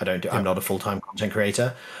time. I'm not a full time content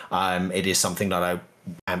creator. It is something that I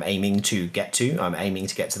am aiming to get to. I'm aiming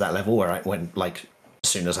to get to that level where I went like as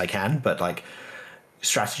soon as I can. But like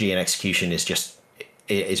strategy and execution is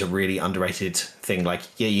a really underrated thing. Like,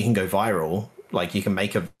 you can go viral. Like, you can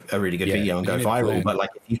make a really good video and go viral, but like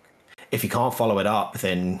if you can't follow it up,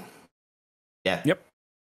 then yeah,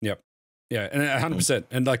 and 100%.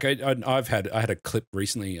 And like I had a clip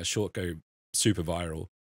recently, a short go super viral,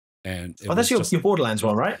 and that's your Borderlands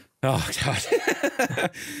one, right? Oh god,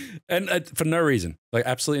 and for no reason, like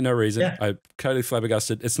absolutely no reason. Yeah. I totally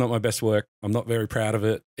flabbergasted. It's not my best work. I'm not very proud of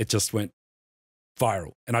it. It just went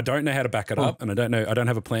viral, and I don't know how to back it up, and I don't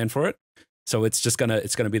have a plan for it. So it's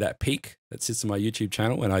gonna be that peak that sits on my YouTube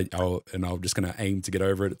channel, and I'm just gonna aim to get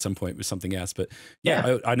over it at some point with something else. But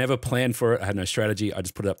I never planned for it. I had no strategy. I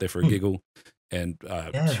just put it up there for a giggle, and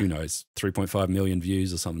who knows, 3.5 million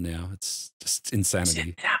views or something now. It's just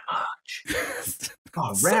insanity. That much?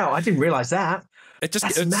 Oh wow! I didn't realize that. It's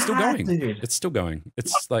mad, still going. Dude. It's still going.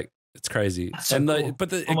 It's like it's crazy. So cool.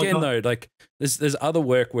 But again though, like there's other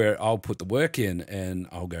work where I'll put the work in and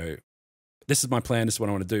I'll go, this is my plan. This is what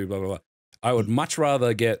I want to do. Blah blah blah. I would much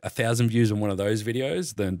rather get 1,000 views on one of those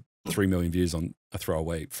videos than 3 million views on a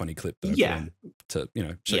throwaway funny clip that I put in to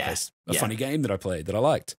showcase a funny game that I played that I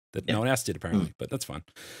liked that no one else did apparently, but that's fine.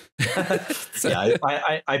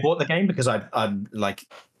 I bought the game because I'm like,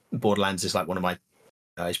 Borderlands is like one of my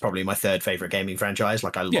it's probably my third favorite gaming franchise.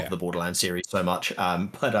 Like, I love the Borderlands series so much,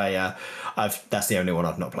 but that's the only one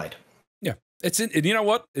I've not played. Yeah, and you know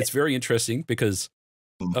what? It's very interesting because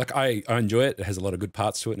like I enjoy it. It has a lot of good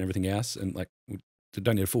parts to it and everything else. And like, we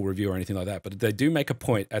don't need a full review or anything like that, but they do make a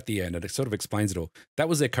point at the end and it sort of explains it all. That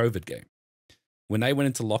was their COVID game. When they went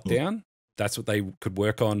into lockdown, that's what they could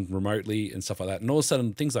work on remotely and stuff like that. And all of a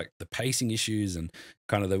sudden, things like the pacing issues and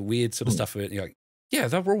kind of the weird sort of stuff of it, you're like, yeah,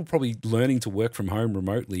 they were all probably learning to work from home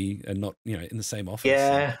remotely and not, in the same office.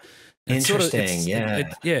 Yeah. Interesting.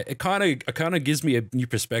 It kind of gives me a new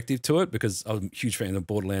perspective to it because I'm a huge fan of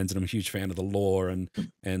Borderlands and I'm a huge fan of the lore and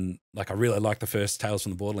like I really like the first Tales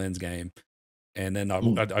from the Borderlands game, and then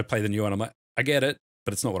I play the new one. I'm like, I get it,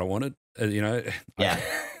 but it's not what I wanted.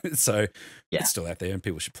 So it's still out there and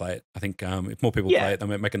people should play it. I think if more people play it, they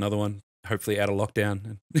might make another one. Hopefully out of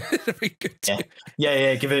lockdown. It'll be good too.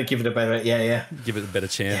 Give it a better give it a better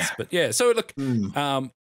chance. But so look.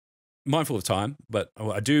 Mindful of time, but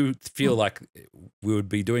I do feel like we would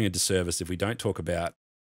be doing a disservice if we don't talk about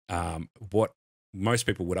what most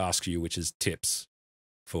people would ask you, which is tips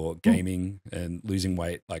for gaming and losing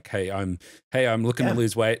weight. Like, hey, I'm looking to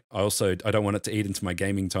lose weight. I don't want it to eat into my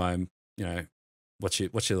gaming time. What's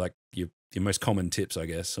your like your most common tips, I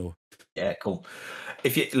guess? Or cool.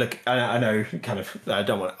 If you look, I know kind of. I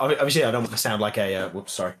don't want to sound like a.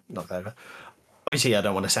 Whoops, sorry, knocked that over. Obviously, I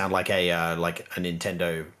don't want to sound like a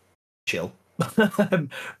Nintendo chill.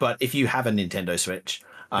 But if you have a Nintendo Switch,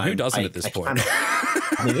 who doesn't at this point?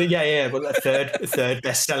 But third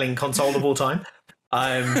best-selling console of all time.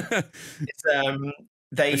 If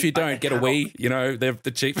you don't get a Wii, they're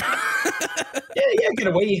cheap. Get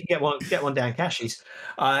a Wii, you can get one down cashies.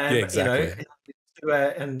 Exactly.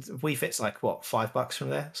 And Wii Fit's like what, $5 from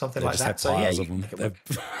there, something like that. So piles of them.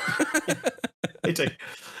 They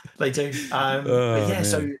do.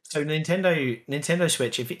 So Nintendo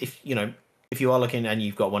Switch. If you are looking and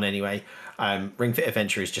you've got one anyway, Ring Fit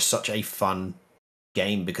Adventure is just such a fun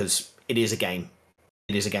game because it is a game.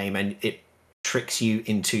 It is a game, and it tricks you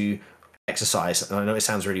into exercise. And I know it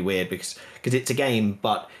sounds really weird because it's a game,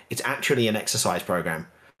 but it's actually an exercise program.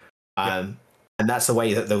 And that's the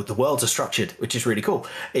way that the worlds are structured, which is really cool.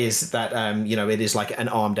 Is that it is like an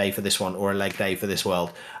arm day for this one or a leg day for this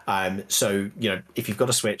world. So if you've got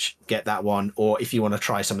a Switch, get that one, or if you want to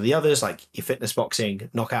try some of the others like your fitness boxing,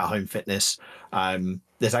 Knockout Home Fitness.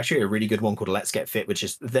 There's actually a really good one called Let's Get Fit, which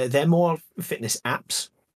is they're more fitness apps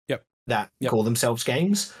that call themselves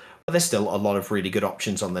games, but there's still a lot of really good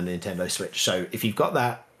options on the Nintendo Switch. So if you've got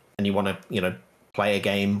that and you want to play a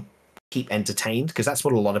game, keep entertained, because that's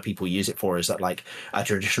what a lot of people use it for, is that like a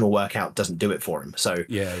traditional workout doesn't do it for them. So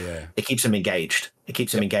it keeps them engaged. It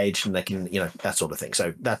keeps them engaged, and they can that sort of thing.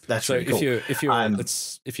 So that's so really cool. if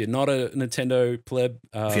you're not a Nintendo pleb,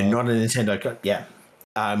 if you're not a Nintendo,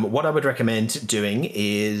 what I would recommend doing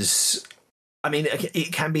is,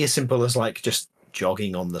 it can be as simple as like just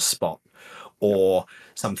jogging on the spot or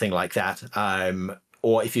something like that.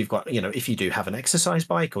 Or if you've got, if you do have an exercise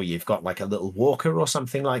bike, or you've got like a little walker or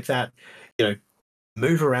something like that,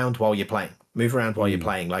 move around while you're playing.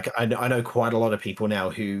 Like I know quite a lot of people now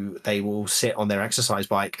who they will sit on their exercise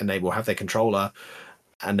bike and they will have their controller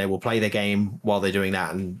and they will play their game while they're doing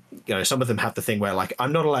that. And, some of them have the thing where like,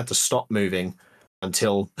 I'm not allowed to stop moving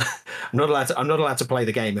until I'm not allowed to play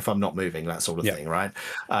the game if I'm not moving, that sort of thing, right?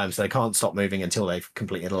 So they can't stop moving until they've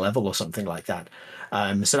completed a level or something like that.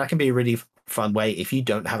 So that can be a really fun way if you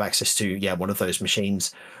don't have access to one of those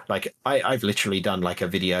machines. Like I've literally done like a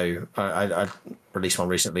video. I released one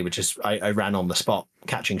recently, which is I ran on the spot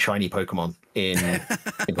catching shiny Pokemon in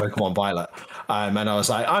Pokemon Violet, and I was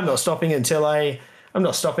like, I'm not stopping until I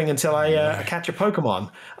catch a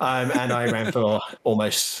Pokemon, and I ran for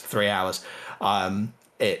almost 3 hours.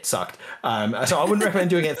 It sucked. So I wouldn't recommend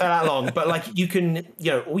doing it for that long, but like you can,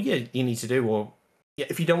 all you need to do, or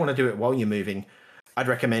if you don't want to do it while you're moving, I'd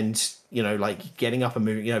recommend, like getting up and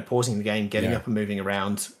moving, pausing the game, getting up and moving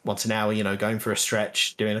around once an hour, going for a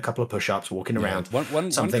stretch, doing a couple of push-ups, walking around. One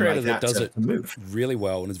creator that does it really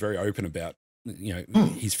well and is very open about,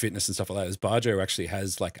 his fitness and stuff like that is Barjo. Actually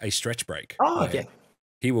has like a stretch break. Oh, yeah.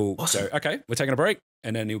 He will go, okay, we're taking a break.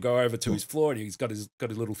 And then he'll go over to his floor and he's got his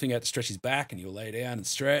little thing out to stretch his back, and he'll lay down and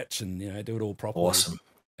stretch and, do it all properly. Awesome.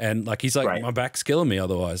 And like, he's like, my back's killing me.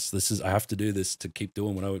 Otherwise I have to do this to keep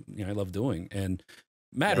doing what I love doing. And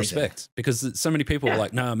mad respect, because so many people are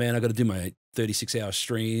like, nah, man, I got to do my 36-hour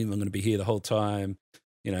stream. I'm going to be here the whole time,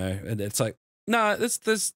 and it's like, no,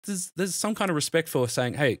 there's some kind of respect for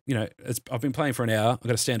saying, hey, I've been playing for an hour. I've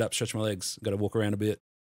got to stand up, stretch my legs. I've got to walk around a bit,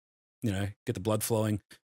 get the blood flowing.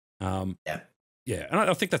 Yeah, and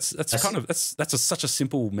I think that's such a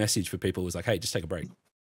simple message for people. It's like, hey, just take a break.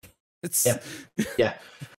 It's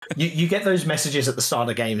You get those messages at the start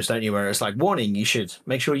of games, don't you? Where it's like, warning, you should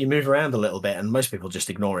make sure you move around a little bit, and most people just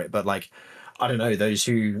ignore it. But like, I don't know, those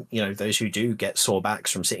who do get sore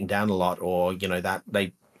backs from sitting down a lot, or that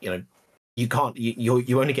they you can't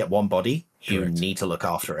you only get one body. You need to look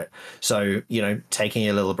after it. So taking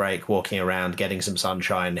a little break, walking around, getting some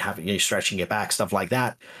sunshine, having stretching your back, stuff like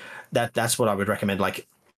that. That's what I would recommend. Like,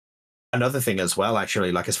 another thing as well,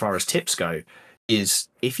 actually, like as far as tips go, is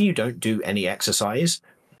if you don't do any exercise,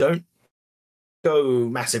 don't go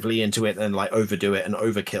massively into it and like overdo it and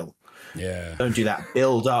overkill. Yeah. Don't do that.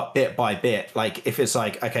 Build up bit by bit. Like if it's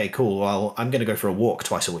like, okay, cool, well, I'm going to go for a walk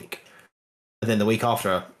twice a week. And then the week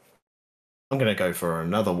after, I'm going to go for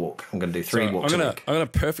another walk. I'm going to do 3 walks a week. I'm going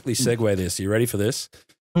to perfectly segue this. Are you ready for this?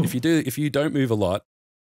 If you don't move a lot,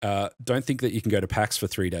 don't think that you can go to PAX for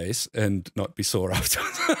 3 days and not be sore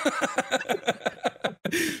afterwards.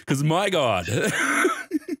 Because my God.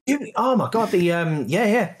 Oh my God. The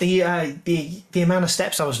amount of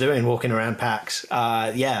steps I was doing walking around PAX.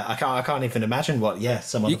 I can't even imagine what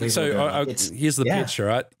some other people are doing. Here's the pitch, all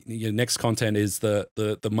right? Your next content is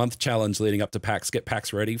the month challenge leading up to PAX. Get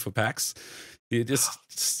PAX ready for PAX. You're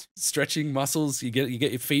just stretching muscles. You get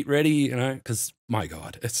your feet ready, because my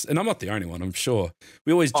God, and I'm not the only one, I'm sure.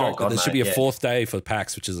 We always joke that there should be a 4th day for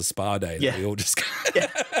PAX, which is a spa day. That we all just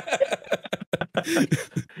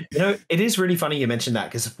it is really funny you mentioned that,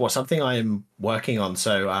 because something I am working on.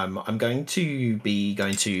 So I'm going to be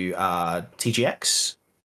going to TGX.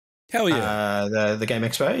 Hell yeah. The Game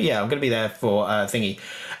Expo. Yeah, I'm going to be there for thingy.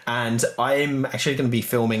 And I'm actually going to be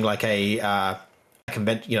filming like a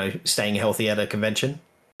convention, staying healthy at a convention.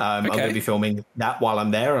 I'm going to be filming that while I'm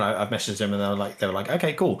there, and I've messaged them, and they were like,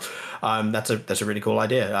 okay, cool. That's a really cool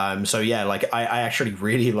idea. So yeah, like I actually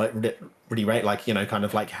really rate like kind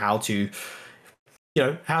of like how to you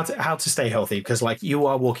know, how to stay healthy, because like you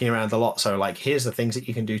are walking around a lot, so like here's the things that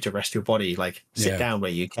you can do to rest your body, like sit down where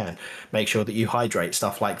you can, make sure that you hydrate,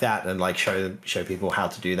 stuff like that, and like show people how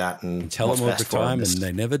to do that, and tell them all the time, and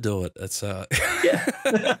they never do it. It's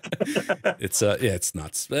yeah. It's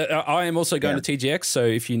nuts. I am also going to TGX, so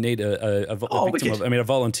if you need a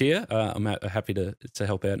volunteer, I'm happy to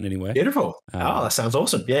help out in any way. Beautiful. That sounds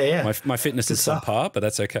awesome. Yeah. My fitness is subpar, but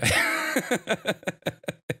that's okay.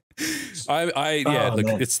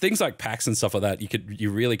 It's things like PAX and stuff like that.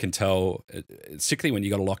 You really can tell, particularly when you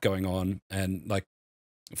got a lot going on, and like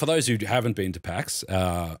for those who haven't been to PAX,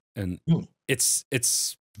 and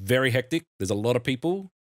it's very hectic. There's a lot of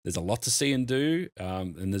people. There's a lot to see and do,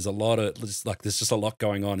 and there's just a lot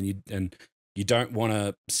going on, and you don't want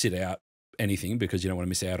to sit out anything because you don't want to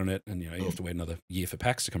miss out on it, and you have to wait another year for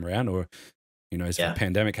PAX to come around, or if a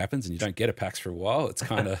pandemic happens and you don't get a PAX for a while, it's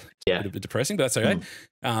kind of a bit depressing, but that's okay.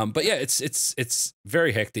 But yeah, it's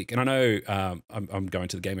very hectic. And I know I'm going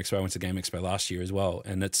to the Game Expo. I went to the Game Expo last year as well.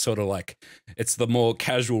 And it's sort of like, it's the more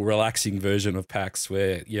casual, relaxing version of PAX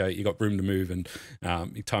where, you got room to move and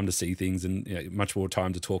time to see things, and much more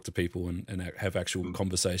time to talk to people and have actual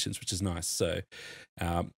conversations, which is nice. So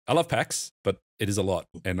I love PAX, but it is a lot.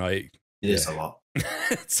 And It is a lot.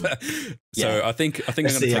 So I think I'm going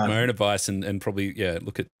to take my own advice and probably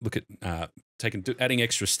look at adding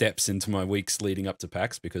extra steps into my weeks leading up to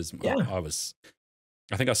PAX, because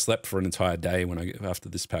I think I slept for an entire day after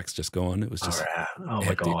this PAX just gone. It was just oh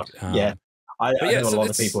hectic. My god. I know a lot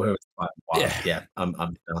of people who are like, wow,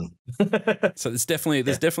 I'm done. So there's definitely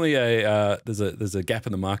a gap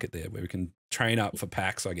in the market there where we can train up for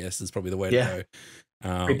PAX, I guess is probably the way to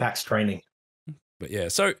go. Pre-PAX training. But yeah,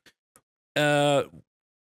 so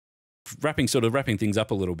wrapping things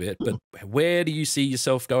up a little bit, but where do you see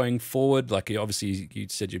yourself going forward? Like obviously you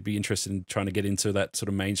said you'd be interested in trying to get into that sort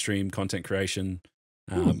of mainstream content creation,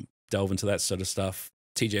 delve into that sort of stuff.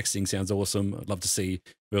 TGX thing sounds awesome. I'd love to see.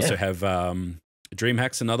 We also have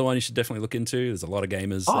DreamHack's another one you should definitely look into. There's a lot of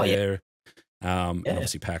gamers there. And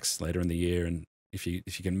obviously PAX later in the year, and if you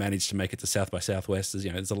can manage to make it to South by Southwest,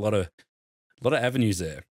 there's a lot of avenues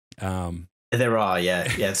there. There are,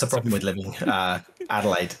 it's a problem with living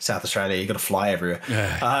Adelaide, South Australia. You got to fly everywhere.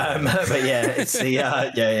 But it's the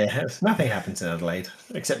nothing happens in Adelaide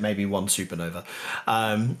except maybe one supernova.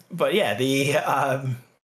 But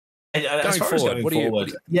as far as going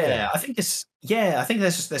forward, I think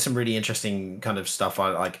there's some really interesting kind of stuff.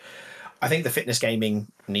 I think the fitness gaming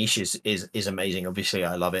niche is amazing. Obviously,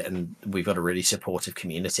 I love it, and we've got a really supportive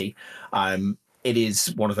community. It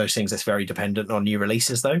is one of those things that's very dependent on new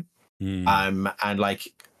releases, though. And like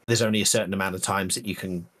there's only a certain amount of times that you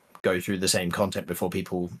can go through the same content before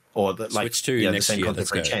people, or switch to next year. Let's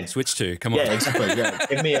go. Switch to, come on. Yeah, exactly.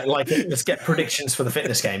 Give me let's get predictions for the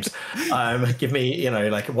fitness games. Give me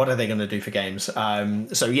what are they going to do for games? I'm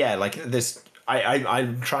trying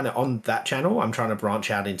to, on that channel, I'm trying to branch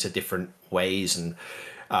out into different ways and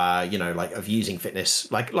of using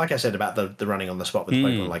fitness, like I said about the running on the spot with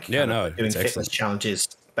Pokemon, doing fitness challenges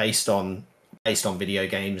based on video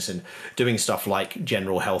games, and doing stuff like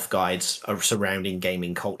general health guides surrounding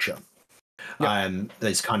gaming culture.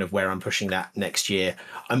 That's kind of where I'm pushing that next year.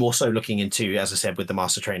 I'm also looking into, as I said, with the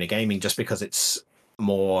Master Trainer Gaming, just because it's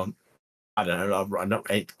more, I don't know,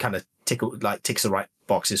 it kind of ticks the right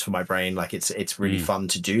boxes for my brain. Like it's really fun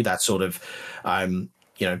to do that sort of,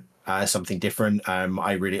 something different. I'm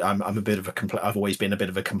a bit of I've always been a bit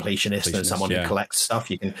of a completionist and someone who collects stuff.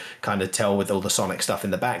 You can kind of tell with all the Sonic stuff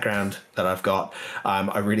in the background that I've got.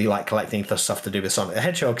 I really like collecting the stuff to do with Sonic the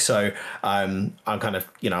Hedgehog. So I'm kind of,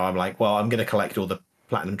 I'm like, well, I'm going to collect all the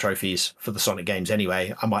platinum trophies for the Sonic games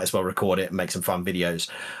anyway. I might as well record it and make some fun videos.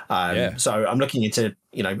 So I'm looking into,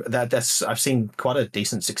 I've seen quite a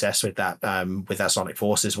decent success with that Sonic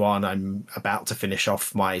Forces one. I'm about to finish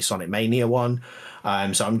off my Sonic Mania one.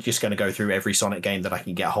 So I'm just going to go through every Sonic game that I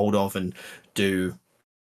can get hold of and do,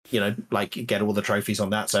 get all the trophies on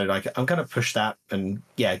that. So I'm going to push that and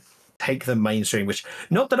take the mainstream, which,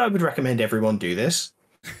 not that I would recommend everyone do this,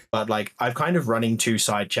 but I've kind of running two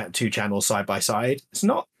channels side by side.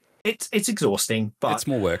 It's exhausting, but it's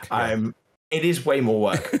more work. It is way more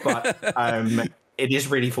work, but it is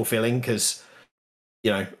really fulfilling because,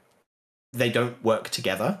 they don't work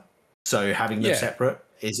together. So having them separate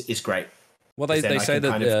is great. Well, they say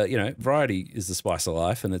that variety is the spice of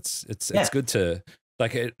life, and it's good to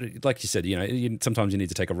like you said. Sometimes you need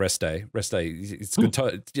to take a rest day. It's good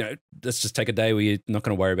to let's just take a day where you're not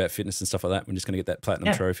going to worry about fitness and stuff like that. We're just going to get that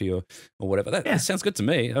platinum trophy or whatever. That sounds good to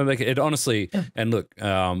me. I mean, it honestly. And look,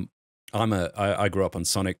 I grew up on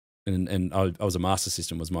Sonic and I was a Master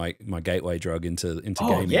System was my gateway drug into Oh,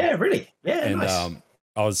 gaming. yeah, really? Yeah, And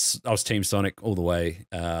nice. I was Team Sonic all the way,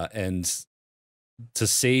 and to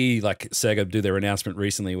see like Sega do their announcement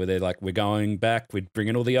recently where they're like, we're going back, we're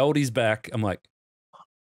bringing all the oldies back. I'm like,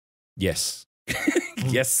 yes,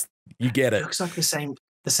 yes, you get it. Looks like the same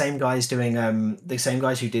guys doing the same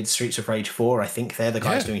guys who did Streets of Rage 4. I think they're the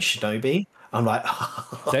guys doing Shinobi. I'm like,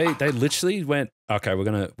 they literally went, okay,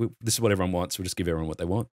 this is what everyone wants. We'll just give everyone what they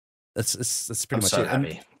want. That's pretty much so it.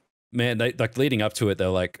 happy. And man, they like leading up to it, they're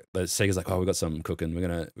like, Sega's like, oh, we got something cooking. We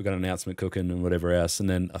got an announcement cooking and whatever else. And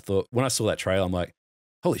then I thought, when I saw that trailer, I'm like,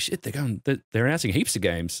 holy shit, they're announcing heaps of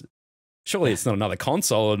games. Surely it's not another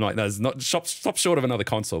console. And like, there's not stop short of another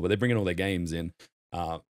console, but they're bringing all their games in,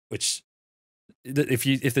 which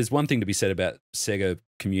if there's one thing to be said about Sega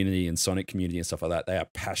community and Sonic community and stuff like that, they are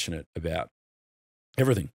passionate about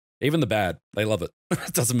everything. Even the bad, they love it.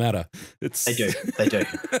 It doesn't matter. They do.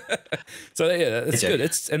 So yeah, it's good.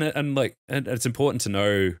 It's and it's important to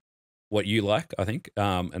know what you like, I think.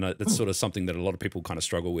 And it's sort of something that a lot of people kind of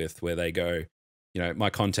struggle with, where they go,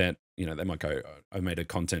 my content, they might go, I made a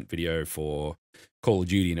content video for Call of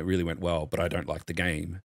Duty and it really went well, but I don't like the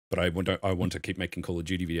game. But I want to keep making Call of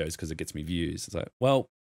Duty videos because it gets me views. It's like, well,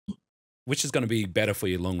 which is going to be better for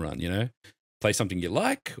your long run? Play something you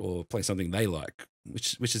like or play something they like,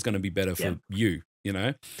 which is going to be better for you,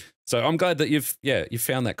 So I'm glad that you've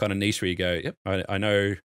found that kind of niche where you go, yep, I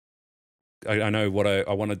know what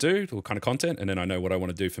I want to do, what kind of content, and then I know what I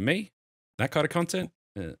want to do for me, that kind of content,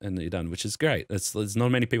 and you're done, which is great. There's not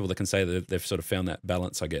many people that can say that they've sort of found that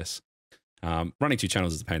balance, I guess. Running 2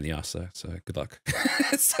 channels is a pain in the ass, so good luck.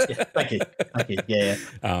 Thank you. Yeah.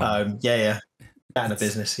 Yeah. Out of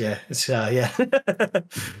business, yeah. It's yeah.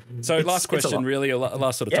 So last question, really, a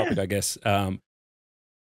last sort of topic, I guess.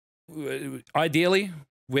 Ideally,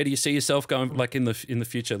 where do you see yourself going, like in the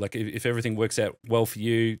future? Like if everything works out well for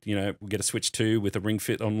you, we'll get a Switch 2 with a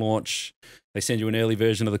RingFit on launch. They send you an early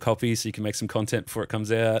version of the copy so you can make some content before it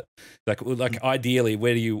comes out. Like ideally,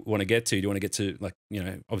 where do you want to get to? Do you want to get to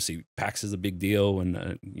obviously PAX is a big deal,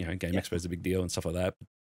 and Game Expo is a big deal and stuff like that.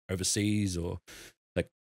 Overseas or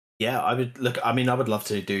yeah, I would look. I mean, I would love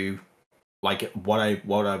to do like what I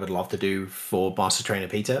would love to do for Master Trainer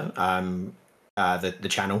Peter. The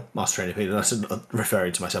channel Master Trainer Peter. I'm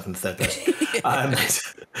referring to myself in the third person.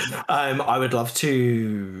 I would love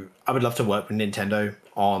to work with Nintendo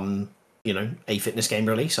on a fitness game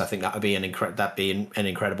release. I think that would be an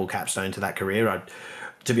incredible capstone to that career.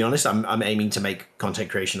 To be honest, I'm aiming to make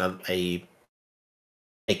content creation a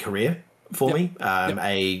career for me,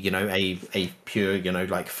 a pure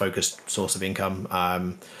like focused source of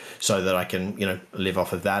income, so that I can live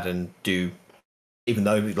off of that and do, even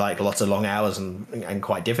though like lots of long hours and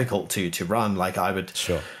quite difficult to run, like I would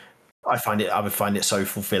find it so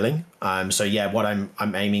fulfilling. So yeah, what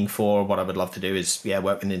I'm aiming for, what I would love to do is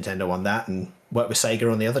work with Nintendo on that and work with Sega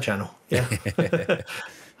on the other channel.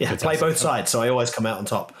 Yeah, play both sides, so I always come out on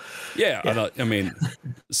top. Yeah. I mean,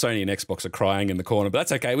 Sony and Xbox are crying in the corner, but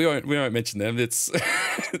that's okay. We won't mention them. It's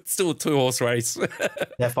still a 2-horse race.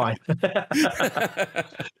 They're fine.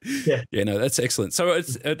 Yeah, no, that's excellent. So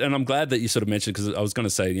and I'm glad that you sort of mentioned, because I was going to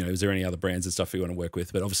say, is there any other brands and stuff you want to work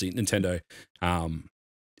with? But obviously Nintendo,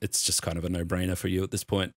 it's just kind of a no-brainer for you at this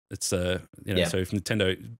point. It's so if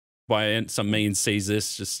Nintendo by some means sees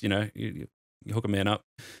this, just you hook a man up.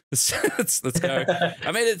 Let's go.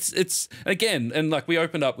 I mean, it's again, and like we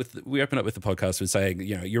opened up with the podcast with saying,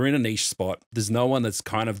 you're in a niche spot. There's no one that's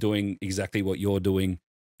kind of doing exactly what you're doing.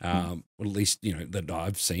 At least that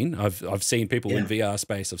I've seen. I've seen people in VR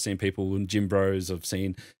space. I've seen people in gym bros. I've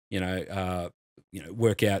seen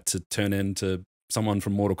work out to turn into someone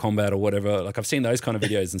from Mortal Kombat or whatever. Like I've seen those kind of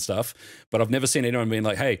videos and stuff, but I've never seen anyone being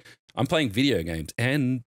like, "Hey, I'm playing video games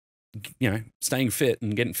and staying fit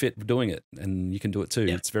and getting fit doing it, and you can do it too."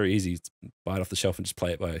 It's very easy. Buy it off the shelf and just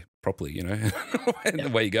play it properly, and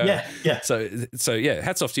away you go. So yeah,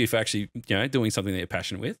 hats off to you for actually doing something that you're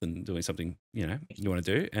passionate with and doing something you want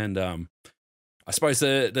to do. And I suppose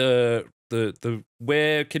the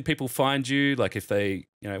where can people find you? Like if they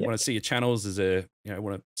want to see your channels, is there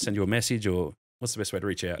want to send you a message, or what's the best way to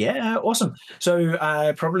reach out? Yeah, awesome. So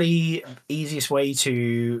probably easiest way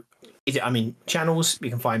to, channels, you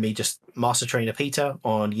can find me just Master Trainer Peter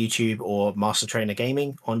on YouTube or Master Trainer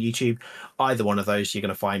Gaming on YouTube. Either one of those, you're going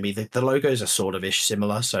to find me. The logos are sort of ish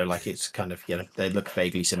similar, so like it's kind of they look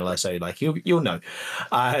vaguely similar, so like you'll know.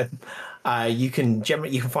 You can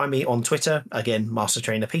find me on Twitter, again Master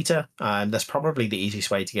Trainer Peter. That's probably the easiest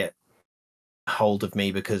way to get hold of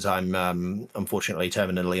me because I'm unfortunately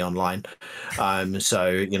terminally online. So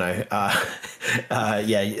you know,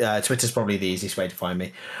 Twitter's probably the easiest way to find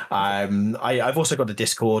me. I've also got a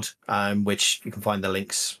Discord, which you can find the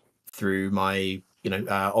links through my,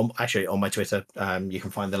 on my Twitter. You can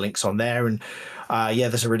find the links on there, and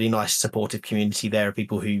there's a really nice supportive community there of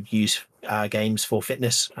people who use games for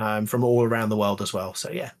fitness from all around the world as well. So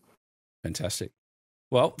yeah. Fantastic.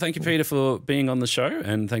 Well, thank you, Peter, for being on the show,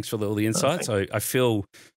 and thanks for all the insights. I feel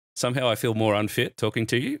more unfit talking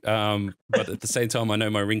to you, but at the same time, I know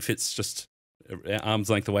my Ring Fit's just arm's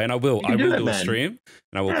length away, and I will do a stream,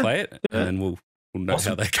 and I will play it, and then we'll know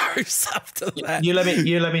how that goes after that. You let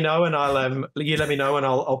me know, and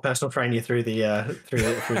I'll personal train you through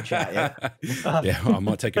the chat. Yeah, yeah, I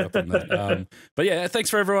might take you up on that. But yeah, thanks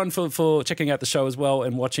for everyone for checking out the show as well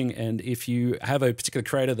and watching. And if you have a particular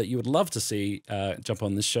creator that you would love to see jump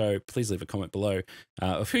on this show, please leave a comment below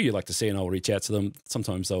of who you'd like to see, and I'll reach out to them.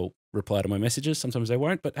 Sometimes they'll reply to my messages, sometimes they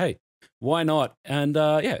won't. But hey, why not? And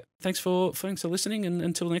thanks for listening. And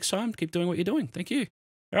until next time, keep doing what you're doing. Thank you.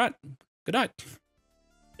 All right. Good night.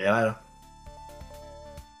 See you later.